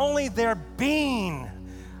not only their being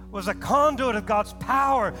was a conduit of God's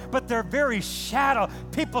power, but their very shadow.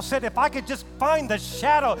 People said, if I could just find the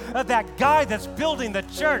shadow of that guy that's building the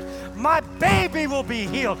church, my baby will be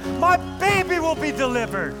healed. My baby will be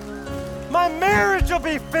delivered. My marriage will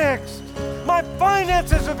be fixed. My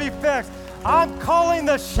finances will be fixed. I'm calling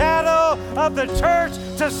the shadow of the church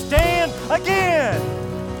to stand again.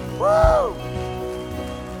 Woo!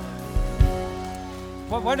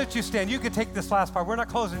 Why don't you stand? You can take this last part. We're not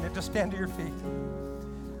closing it. Just stand to your feet.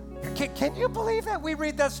 Can you believe that? We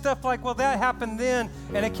read that stuff like, well, that happened then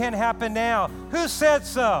and it can't happen now. Who said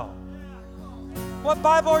so? What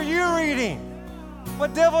Bible are you reading?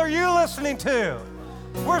 What devil are you listening to?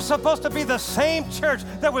 We're supposed to be the same church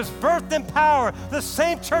that was birthed in power, the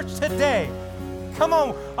same church today. Come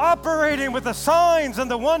on, operating with the signs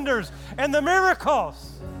and the wonders and the miracles.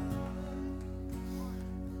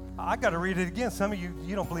 I got to read it again. Some of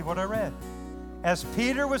you don't believe what I read. As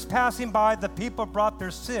Peter was passing by, the people brought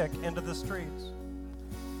their sick into the streets.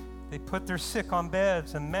 They put their sick on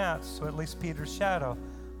beds and mats so at least Peter's shadow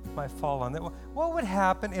might fall on them. What would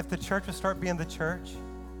happen if the church would start being the church?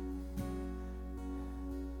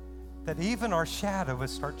 That even our shadow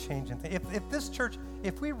would start changing. If this church,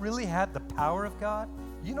 if we really had the power of God,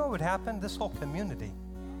 you know what would happen? This whole community,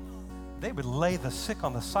 they would lay the sick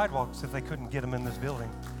on the sidewalks if they couldn't get them in this building.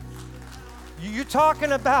 You're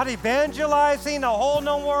talking about evangelizing a whole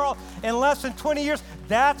new world in less than 20 years.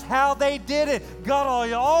 That's how they did it.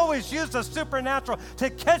 God always used the supernatural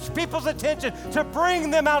to catch people's attention, to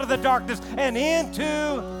bring them out of the darkness and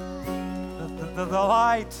into the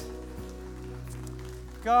light.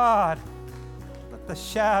 God, let the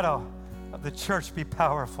shadow of the church be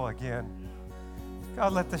powerful again.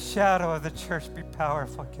 God, let the shadow of the church be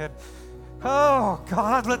powerful again. Oh,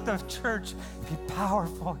 God, let the church be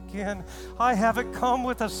powerful again. I haven't come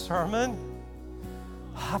with a sermon.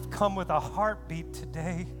 I've come with a heartbeat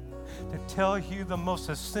today to tell you the most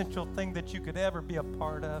essential thing that you could ever be a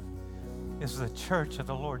part of is the church of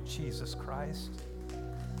the Lord Jesus Christ.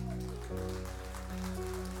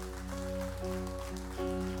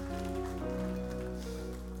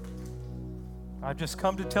 I've just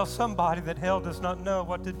come to tell somebody that hell does not know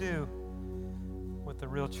what to do with the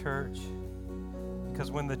real church. Because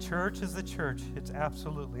when the church is the church, it's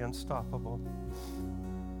absolutely unstoppable.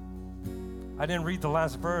 I didn't read the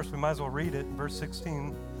last verse. We might as well read it. Verse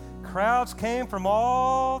 16. Crowds came from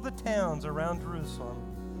all the towns around Jerusalem.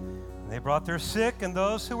 And they brought their sick and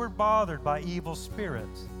those who were bothered by evil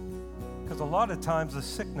spirits. Because a lot of times the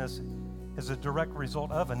sickness is a direct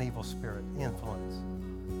result of an evil spirit influence.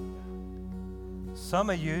 Some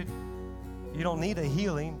of you don't need a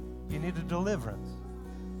healing. You need a deliverance.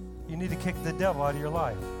 You need to kick the devil out of your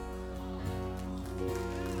life.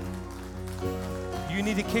 You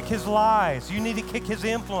need to kick his lies. You need to kick his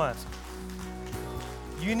influence.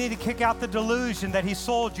 You need to kick out the delusion that he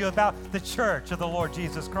sold you about the church of the Lord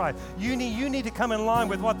Jesus Christ. You need to come in line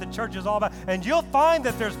with what the church is all about. And you'll find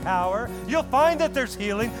that there's power. You'll find that there's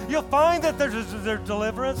healing. You'll find that there's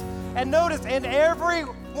deliverance. And notice, and every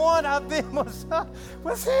one of them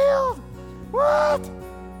was healed. What?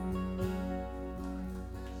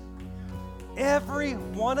 Every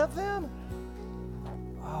one of them?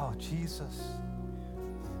 Oh, Jesus.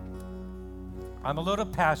 I'm a little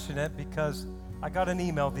passionate because I got an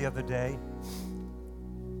email the other day.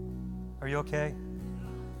 Are you okay?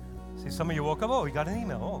 See, some of you woke up, oh, you got an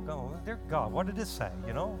email. Oh, God, dear God, what did it say,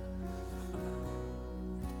 you know?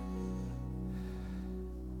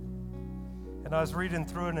 And I was reading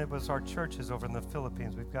through, and it was our churches over in the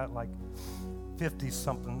Philippines. We've got like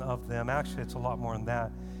 50-something of them. Actually, it's a lot more than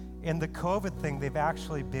that. In the COVID thing, they've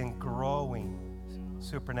actually been growing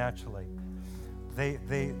supernaturally.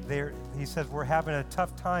 He says we're having a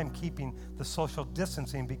tough time keeping the social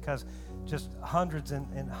distancing because just hundreds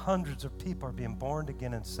and hundreds of people are being born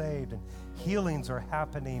again and saved, and healings are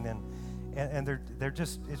happening, and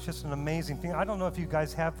it's just an amazing thing. I don't know if you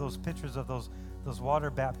guys have those pictures of those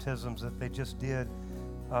water baptisms that they just did,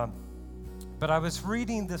 but I was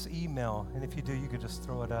reading this email, and if you do, you could just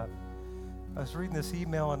throw it up. I was reading this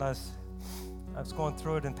email, and I was going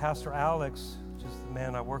through it, and Pastor Alex, which is the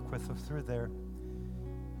man I work with through there,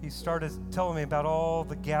 he started telling me about all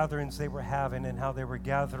the gatherings they were having and how they were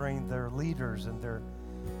gathering their leaders and their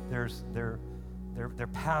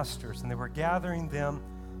pastors, and they were gathering them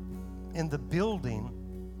in the building,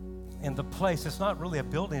 in the place. It's not really a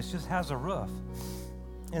building, it just has a roof.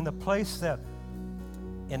 In the place that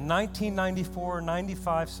in 1994,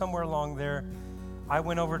 95, somewhere along there, I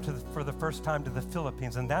went over for the first time to the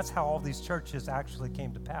Philippines, and that's how all these churches actually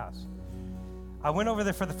came to pass. I went over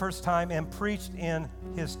there for the first time and preached in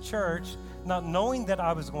his church, not knowing that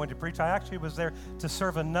I was going to preach. I actually was there to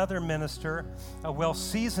serve another minister, a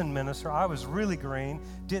well-seasoned minister. I was really green,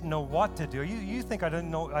 didn't know what to do. You think I don't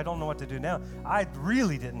know what to do now. I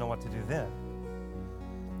really didn't know what to do then.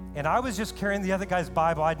 And I was just carrying the other guy's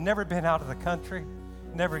Bible. I'd never been out of the country,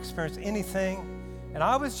 never experienced anything. And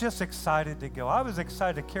I was just excited to go. I was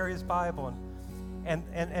excited to carry his Bible.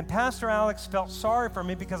 And Pastor Alex felt sorry for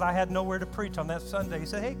me because I had nowhere to preach on that Sunday. He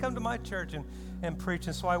said, hey, come to my church and preach.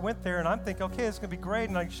 And so I went there, and I'm thinking, okay, it's going to be great.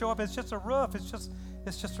 And I show up, it's just a roof. It's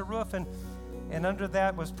just a roof. And under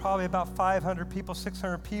that was probably about 500 people,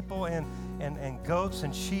 600 people, and goats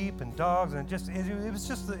and sheep and dogs. And it was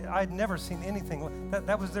just, I'd never seen anything.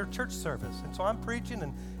 That was their church service. And so I'm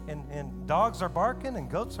preaching, and dogs are barking,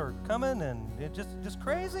 and goats are coming, and it just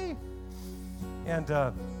crazy. And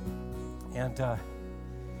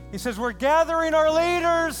he says, we're gathering our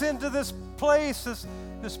leaders into this place,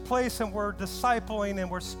 and we're discipling,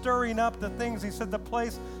 and we're stirring up the things. He said the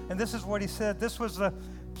place, and this is what he said, this was the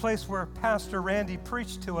place where Pastor Randy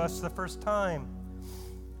preached to us the first time.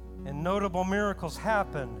 And notable miracles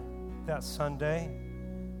happened that Sunday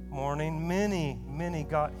morning. Many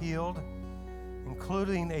got healed,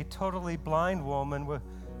 including a totally blind woman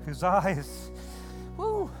whose eyes,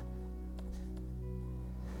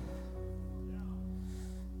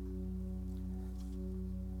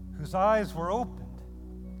 whose eyes were opened.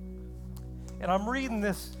 And I'm reading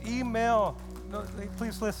this email. No,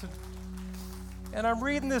 please listen. And I'm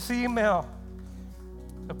reading this email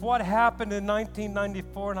of what happened in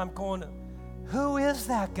 1994, and I'm going, who is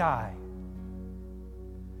that guy?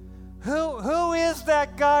 Who is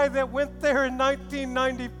that guy that went there in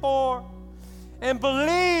 1994 and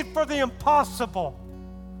believed for the impossible?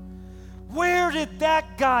 Where did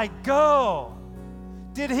that guy go?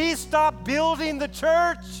 Did he stop building the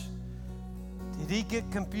church? Did he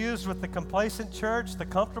get confused with the complacent church, the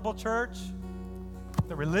comfortable church?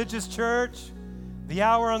 the religious church, the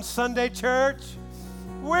hour on Sunday church.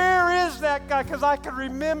 Where is that guy? Because I can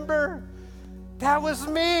remember that was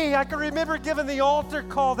me. I can remember giving the altar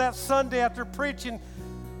call that Sunday after preaching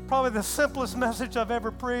probably the simplest message I've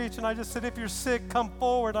ever preached. And I just said, if you're sick, come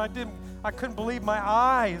forward. I couldn't believe my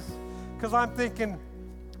eyes because I'm thinking,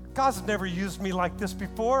 God's never used me like this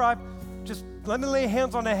before. Let me lay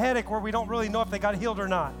hands on a headache where we don't really know if they got healed or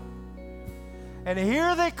not. And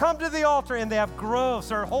here they come to the altar and they have growths.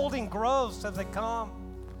 They're holding growths as they come.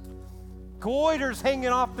 Goiters hanging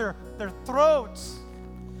off their throats.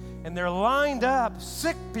 And they're lined up,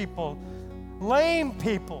 sick people, lame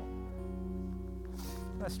people.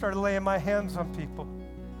 I started laying my hands on people.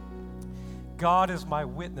 God is my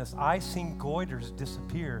witness. I seen goiters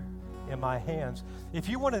disappear in my hands. If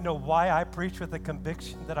you want to know why I preach with the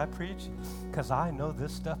conviction that I preach, because I know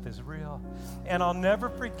this stuff is real. And I'll never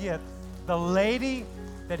forget the lady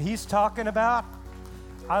that he's talking about.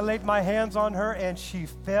 I laid my hands on her and she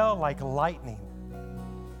fell like lightning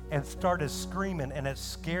and started screaming, and it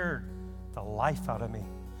scared the life out of me.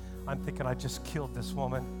 I'm thinking, I just killed this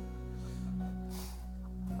woman.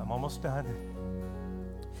 I'm almost done.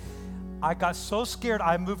 I got so scared,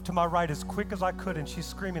 I moved to my right as quick as I could, and she's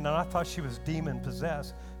screaming, and I thought she was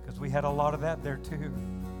demon-possessed because we had a lot of that there too.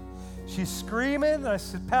 She's screaming, and I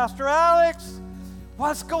said, Pastor Alex,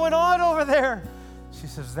 what's going on over there? She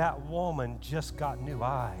says, that woman just got new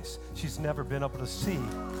eyes. She's never been able to see.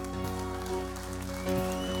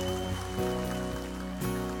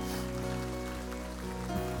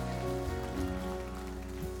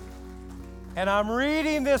 And I'm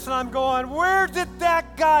reading this and I'm going, where did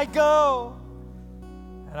that guy go?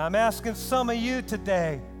 And I'm asking some of you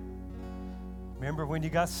today, remember when you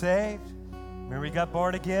got saved? Remember you got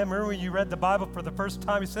born again? Remember when you read the Bible for the first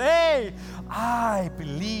time? You said, hey, I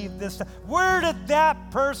believe this. Where did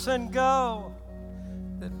that person go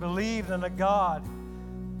that believed in a God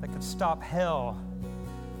that could stop hell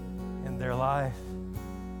in their life?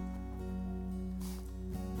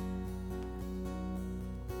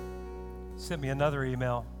 Sent me another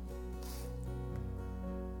email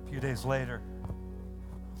a few days later,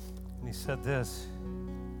 and he said this,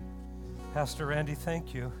 Pastor Randy,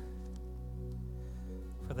 thank you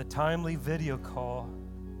for the timely video call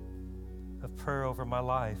of prayer over my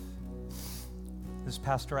life. This is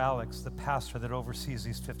Pastor Alex, the pastor that oversees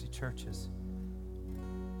these 50 churches.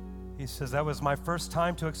 He says, that was my first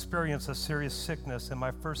time to experience a serious sickness and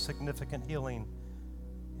my first significant healing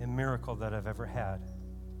and miracle that I've ever had.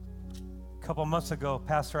 A couple months ago,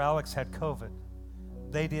 Pastor Alex had COVID.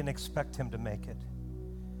 They didn't expect him to make it.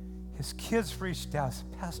 His kids reached out,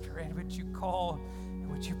 said, Pastor Randy, would you call and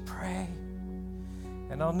would you pray?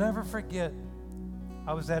 And I'll never forget,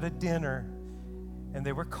 I was at a dinner and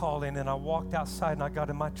they were calling, and I walked outside and I got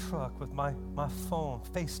in my truck with my phone,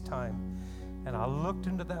 FaceTime, and I looked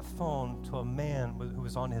into that phone to a man who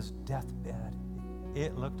was on his deathbed.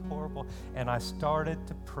 It looked horrible. And I started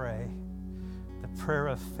to pray the prayer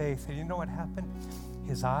of faith. And you know what happened?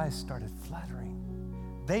 His eyes started fluttering.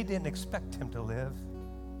 They didn't expect him to live.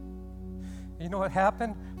 You know what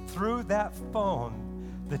happened? Through that phone,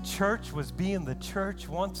 the church was being the church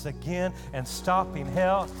once again and stopping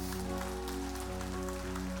hell.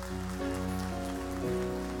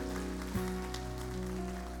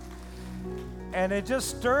 And it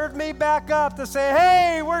just stirred me back up to say,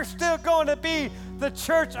 hey, we're still going to be the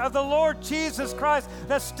church of the Lord Jesus Christ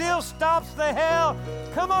that still stops the hell.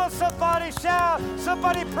 Come on, somebody shout,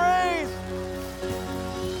 somebody praise.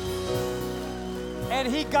 And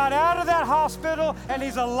he got out of that hospital, and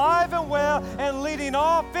he's alive and well and leading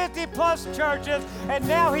all 50-plus churches, and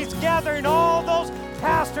now he's gathering all those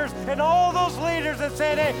pastors and all those leaders and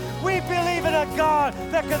saying, hey, we believe in a God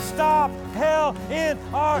that can stop hell in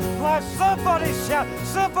our lives. Somebody shout,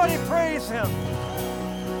 somebody praise him.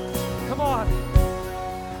 Come on.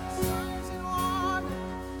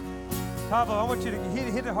 Pablo, I want you to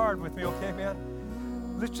hit it hard with me, okay, man?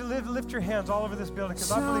 Lift your hands all over this building,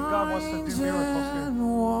 because I believe God wants to do miracles here.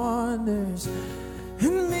 Wonders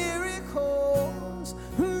and miracles,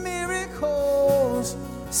 miracles,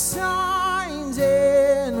 signs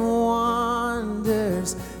and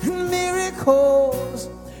wonders and miracles,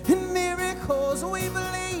 we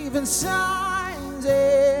believe in signs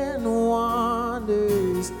and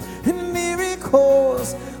wonders and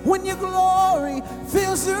miracles when your glory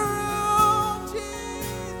fills the room.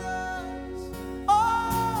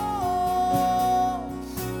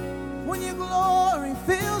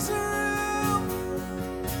 Fills the room.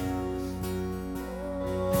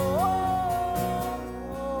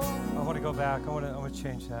 I want to go back. I want to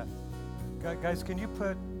change that. Guys, can you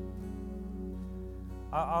put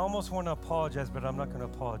I almost want to apologize, but I'm not going to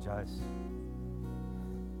apologize.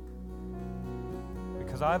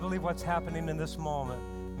 Because I believe what's happening in this moment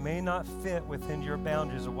may not fit within your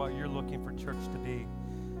boundaries of what you're looking for church to be.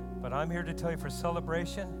 But I'm here to tell you, for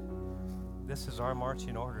celebration, this is our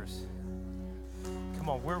marching orders. Come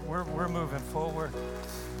on, we're moving forward.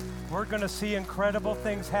 We're going to see incredible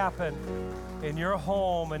things happen in your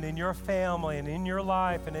home and in your family and in your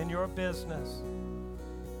life and in your business.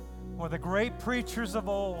 One of the great preachers of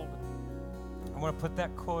old, I want to put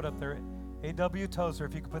that quote up there. A.W. Tozer,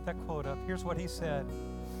 if you could put that quote up. Here's what he said.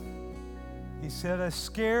 He said, a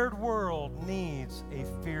scared world needs a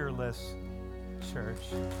fearless church.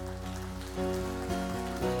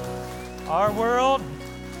 Our world,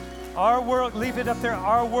 leave it up there.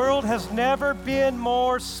 Our world has never been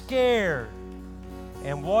more scared.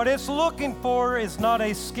 And what it's looking for is not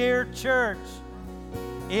a scared church.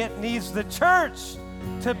 It needs the church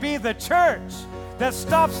to be the church that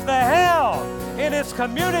stops the hell in its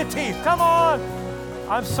community. Come on.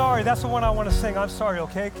 I'm sorry. That's the one I want to sing. I'm sorry,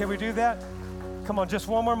 okay? Can we do that? Come on, just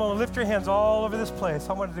one more moment. Lift your hands all over this place.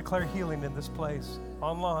 I want to declare healing in this place,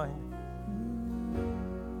 online.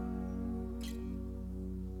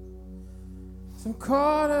 I'm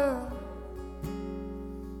caught up.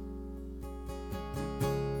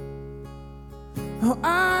 Oh,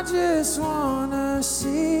 I just want to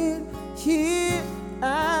sit here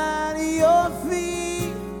at your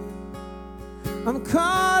feet. I'm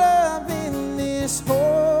caught up in this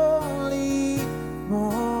holy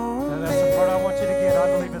moment. That's the part I want you to get.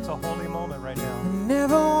 I believe it's a holy moment right now. I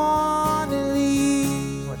never want to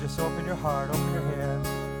leave. Well, just open your heart, open your hands.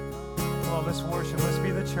 Come on, let's worship. Let's be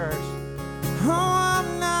the church. Oh,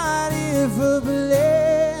 I'm not here for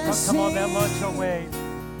blessings. Come on, that lunch will wait.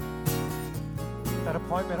 That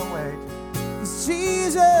appointment will wait.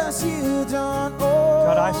 Jesus, you don't owe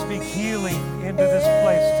God, I speak healing into this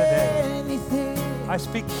place today. anything. I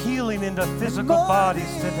speak healing into physical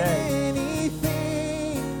bodies today.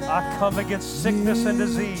 I come against sickness and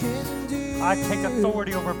disease. I take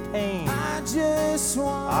authority over pain.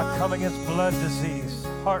 I come against blood disease,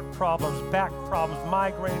 heart problems, back problems,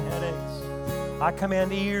 migraine headaches. I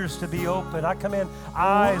command ears to be open. I command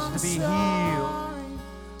eyes to be healed.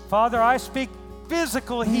 Father, I speak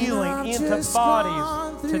physical healing into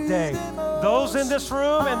bodies today. Those in this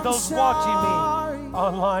room and those watching me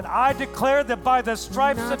online, I declare that by the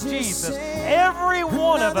stripes of Jesus, every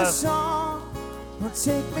one of us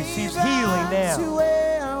receives healing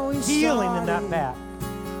now. Healing in that back,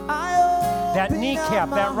 that kneecap,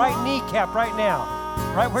 that right kneecap right now.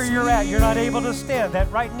 Right where you're at, you're not able to stand.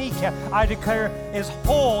 That right kneecap, I declare, is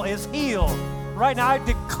whole, is healed. Right now, I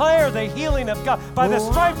declare the healing of God. By the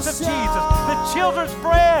stripes of Jesus, the children's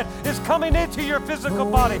bread is coming into your physical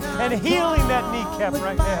body and healing that kneecap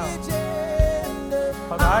right now.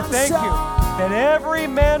 Father, I thank you that every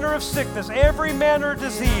manner of sickness, every manner of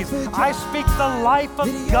disease, I speak the life of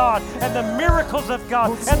God and the miracles of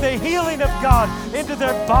God and the healing of God into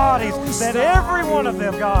their bodies, that every one of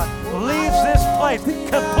them, God, leaves this place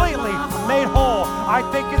completely made whole. I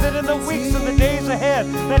thank you that in the weeks and the days ahead,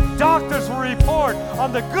 that doctors will report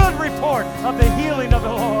on the good report of the healing of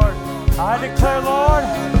the Lord. I declare, Lord,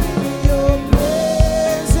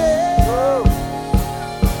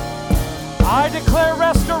 I declare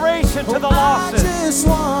restoration to the losses.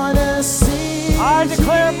 I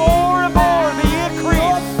declare more and more the increase.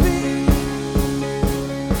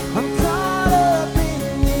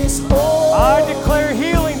 I declare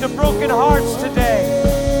healing to broken hearts today.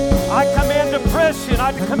 I command depression.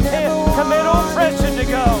 I command oppression to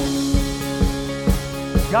go.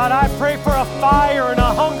 God, I pray for a fire and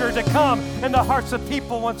a hunger to come in the hearts of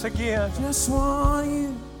people once again. Just want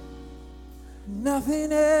you.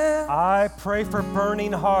 Nothing else. I pray for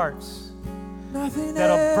burning hearts Nothing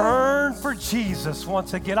that'll else. burn for Jesus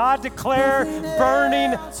once again. I declare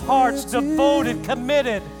burning hearts, devoted,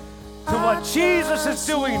 committed to what Jesus is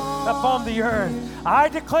doing upon the earth. I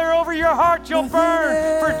declare over your heart you'll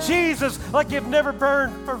burn for Jesus like you've never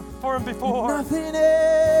burned for Him before. Nothing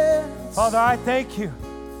else. Father, I thank you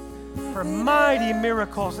for mighty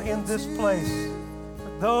miracles in this place.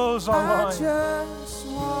 For those I online. just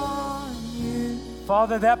want you.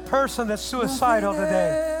 Father, that person that's suicidal Nothing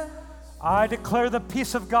today, else. I declare the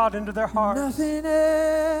peace of God into their hearts. Nothing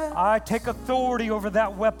else. I take authority over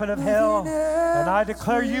that weapon of hell, and I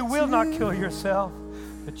declare you will not kill yourself,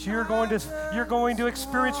 but you're going to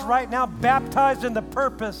experience right now, baptized in the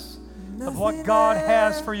purpose of what God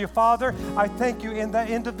has for you. Father, I thank you in that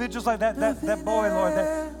individuals like that boy, Lord,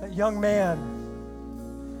 that young man.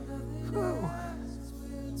 Whew.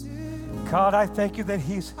 God, I thank you that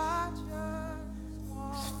he's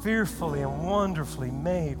fearfully and wonderfully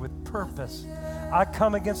made with purpose. I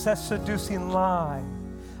come against that seducing lie.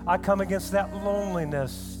 I come against that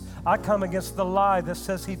loneliness. I come against the lie that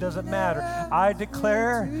says he doesn't matter. I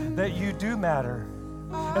declare that you do matter,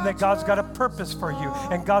 and that God's got a purpose for you,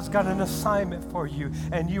 and God's got an assignment for you,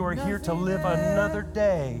 and you are here to live another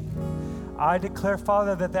day. I declare,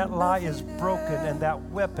 Father, that that lie is broken and that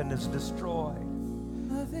weapon is destroyed.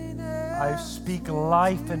 I speak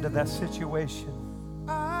life into that situation.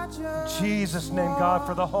 In Jesus' name, God,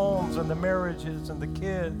 for the homes and the marriages and the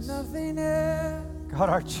kids. God,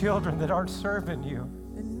 our children that aren't serving you.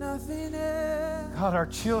 God, our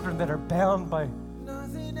children that are bound by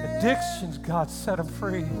addictions, God, set them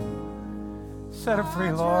free. Set them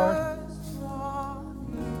free, Lord.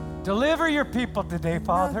 Deliver your people today,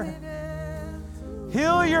 Father.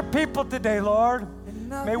 Heal your people today, Lord.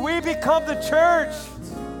 May we become the church,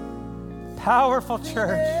 powerful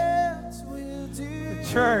church, the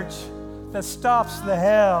church that stops the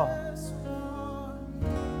hell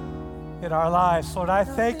in our lives. Lord, I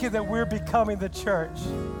thank you that we're becoming the church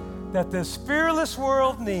that this fearless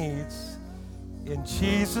world needs. In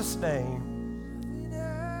Jesus' name,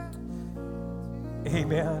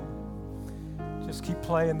 amen. Just keep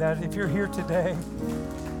playing that. If you're here today,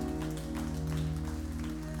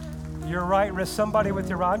 your right wrist, somebody with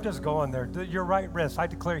your right, I'm just going there. Your right wrist, I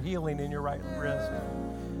declare healing in your right wrist.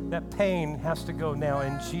 That pain has to go now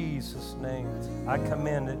in Jesus' name. I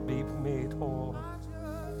command it be made whole.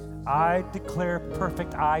 I declare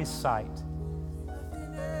perfect eyesight.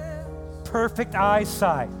 Perfect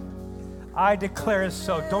eyesight. I declare it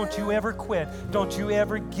so. Don't you ever quit. Don't you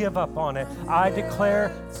ever give up on it. I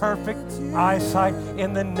declare perfect eyesight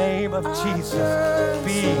in the name of Jesus.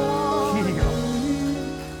 Be healed.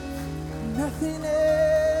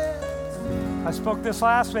 I spoke this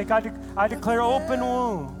last week. I declare open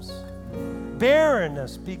wombs.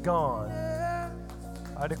 Barrenness be gone.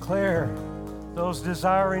 I declare those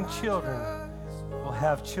desiring children will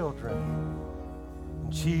have children.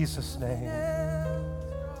 In Jesus' name.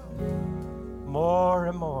 More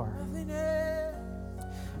and more.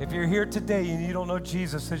 If you're here today and you don't know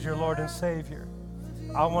Jesus as your Lord and Savior,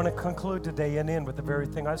 I want to conclude today and end with the very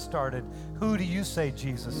thing I started. Who do you say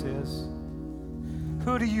Jesus is?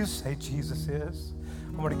 Who do you say Jesus is?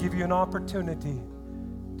 I want to give you an opportunity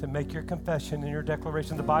to make your confession and your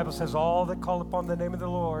declaration. The Bible says all that call upon the name of the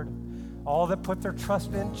Lord, all that put their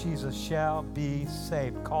trust in Jesus shall be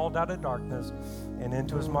saved, called out of darkness and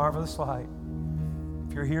into his marvelous light.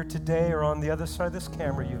 If you're here today or on the other side of this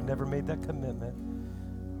camera, you've never made that commitment,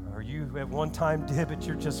 or you at one time did, but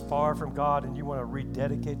you're just far from God and you want to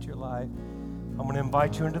rededicate your life, I'm going to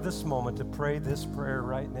invite you into this moment to pray this prayer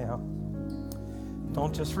right now.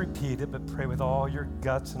 Don't just repeat it, but pray with all your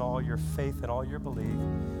guts and all your faith and all your belief.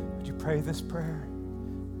 Would you pray this prayer?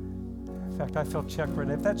 In fact, I feel checked right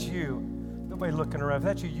now. If that's you, nobody looking around. If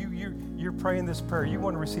that's you're praying this prayer, you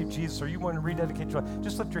want to receive Jesus or you want to rededicate your life,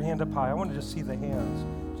 just lift your hand up high. I want to just see the hands,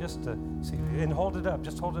 just to see, and hold it up.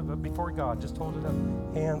 Just hold it up before God. Just hold it up.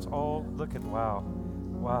 Hands all, look at, wow.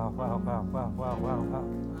 Wow, wow, wow, wow, wow, wow, wow.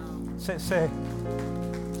 Say,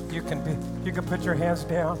 you can put your hands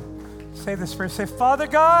down. Say this prayer. Say, Father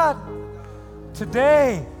God,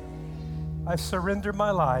 today I surrender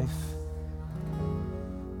my life.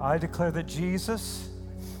 I declare that Jesus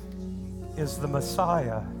is the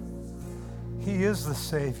Messiah. He is the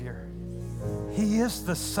Savior. He is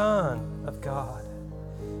the Son of God.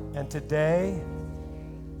 And today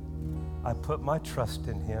I put my trust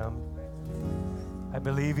in him. I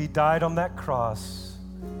believe he died on that cross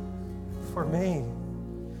for me.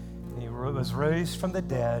 He was raised from the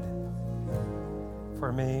dead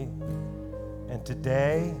for me. And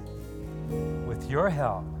today, with your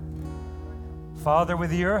help, Father,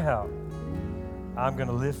 with your help, I'm going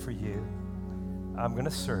to live for you. I'm going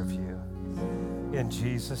to serve you. In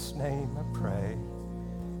Jesus' name I pray.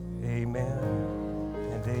 Amen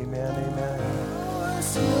and amen, amen.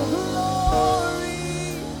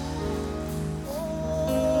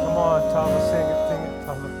 Come on, Thomas, sing it,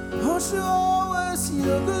 Thomas.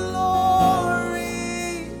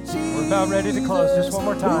 We're about ready to close. Just one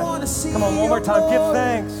more time. Come on, one more time. Give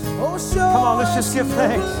thanks. Come on, let's just give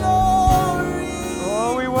thanks.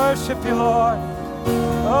 Oh, we worship you, Lord.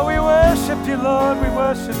 Oh, we worship you, Lord. We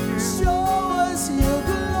worship you. Show us your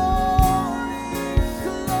glory.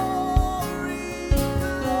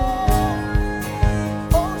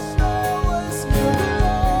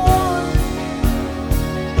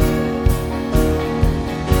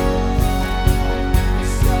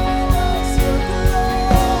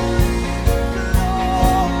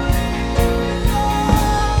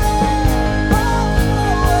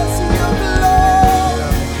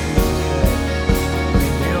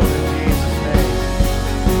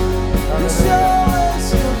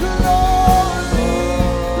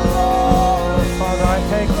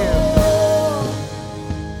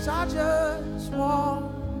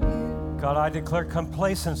 God, I declare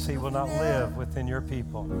complacency will not live within your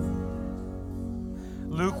people.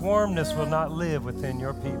 Lukewarmness will not live within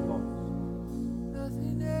your people.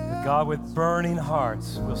 But God, with burning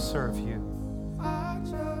hearts, will serve you.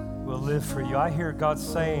 Will live for you. I hear God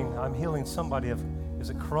saying, I'm healing somebody of,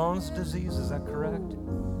 is it Crohn's disease? Is that correct?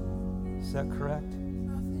 Is that correct?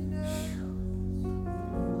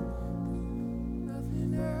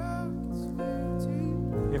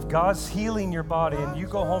 If God's healing your body and you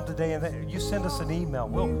go home today and you send us an email,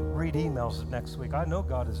 we'll read emails next week. I know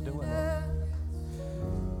God is doing that.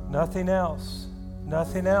 Nothing else.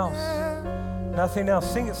 Nothing else. Nothing else.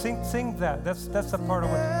 Sing it. Sing that. That's the part of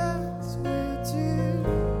what.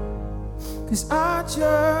 'Cause I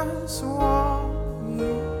just want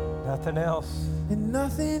you. Nothing else. And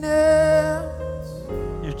nothing else.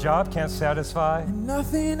 Your job can't satisfy. And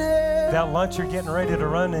nothing else. That lunch you're getting ready to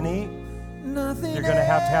run and eat, Nothing you're going to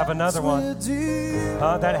have another one. will do.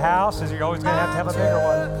 That house, you're always going to have a bigger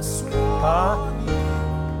one.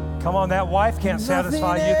 Come on, that wife can't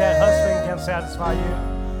satisfy you. That husband can't satisfy you.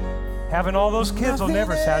 Having all those kids will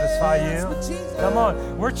never satisfy you. Come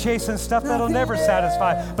on, we're chasing stuff that'll never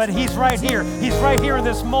satisfy. But He's right here. He's right here in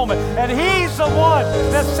this moment. And He's the one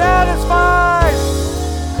that satisfies.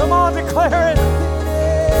 Come on, declare it.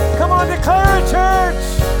 Come on, declare it, church.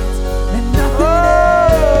 And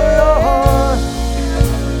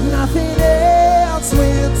nothing else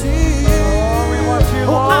will do. Oh, we want you,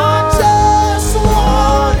 Lord. I just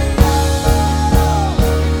want you.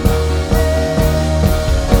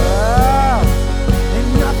 And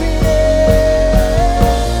nothing else.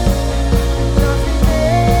 Nothing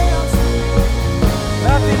else.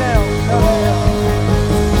 Nothing else.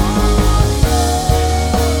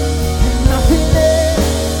 And nothing else.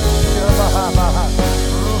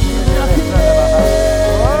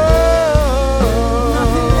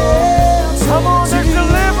 Come on, there's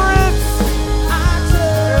deliverance.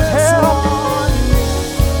 There's help.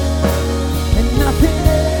 And nothing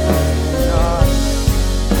God,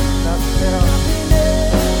 nothing else.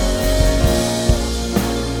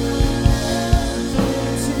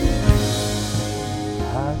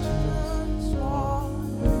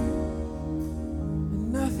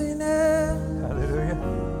 nothing else. Hallelujah.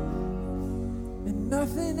 And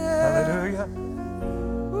nothing else. Hallelujah.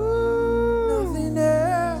 Nothing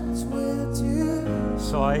else will do.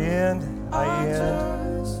 So I end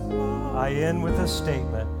with a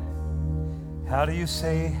statement. How do you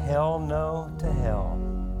say hell no to hell?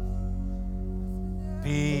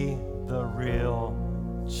 Be the real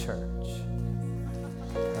church.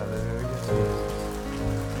 Hallelujah.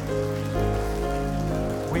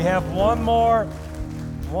 We have one more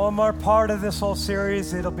part of this whole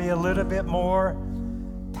series. It'll be a little bit more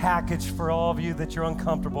packaged for all of you that you're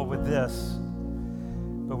uncomfortable with this.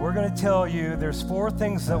 But we're going to tell you there's 4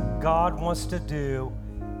 things that God wants to do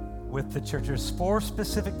with the church. There's 4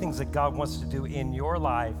 specific things that God wants to do in your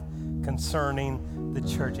life concerning the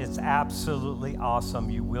church. It's absolutely awesome.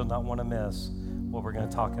 You will not want to miss what we're going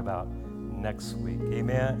to talk about next week.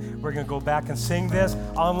 Amen. We're going to go back and sing this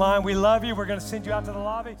online. We love you. We're going to send you out to the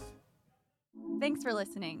lobby. Thanks for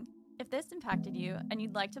listening. If this impacted you and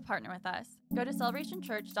you'd like to partner with us, go to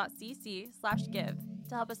celebrationchurch.cc/give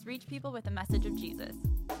to help us reach people with the message of Jesus.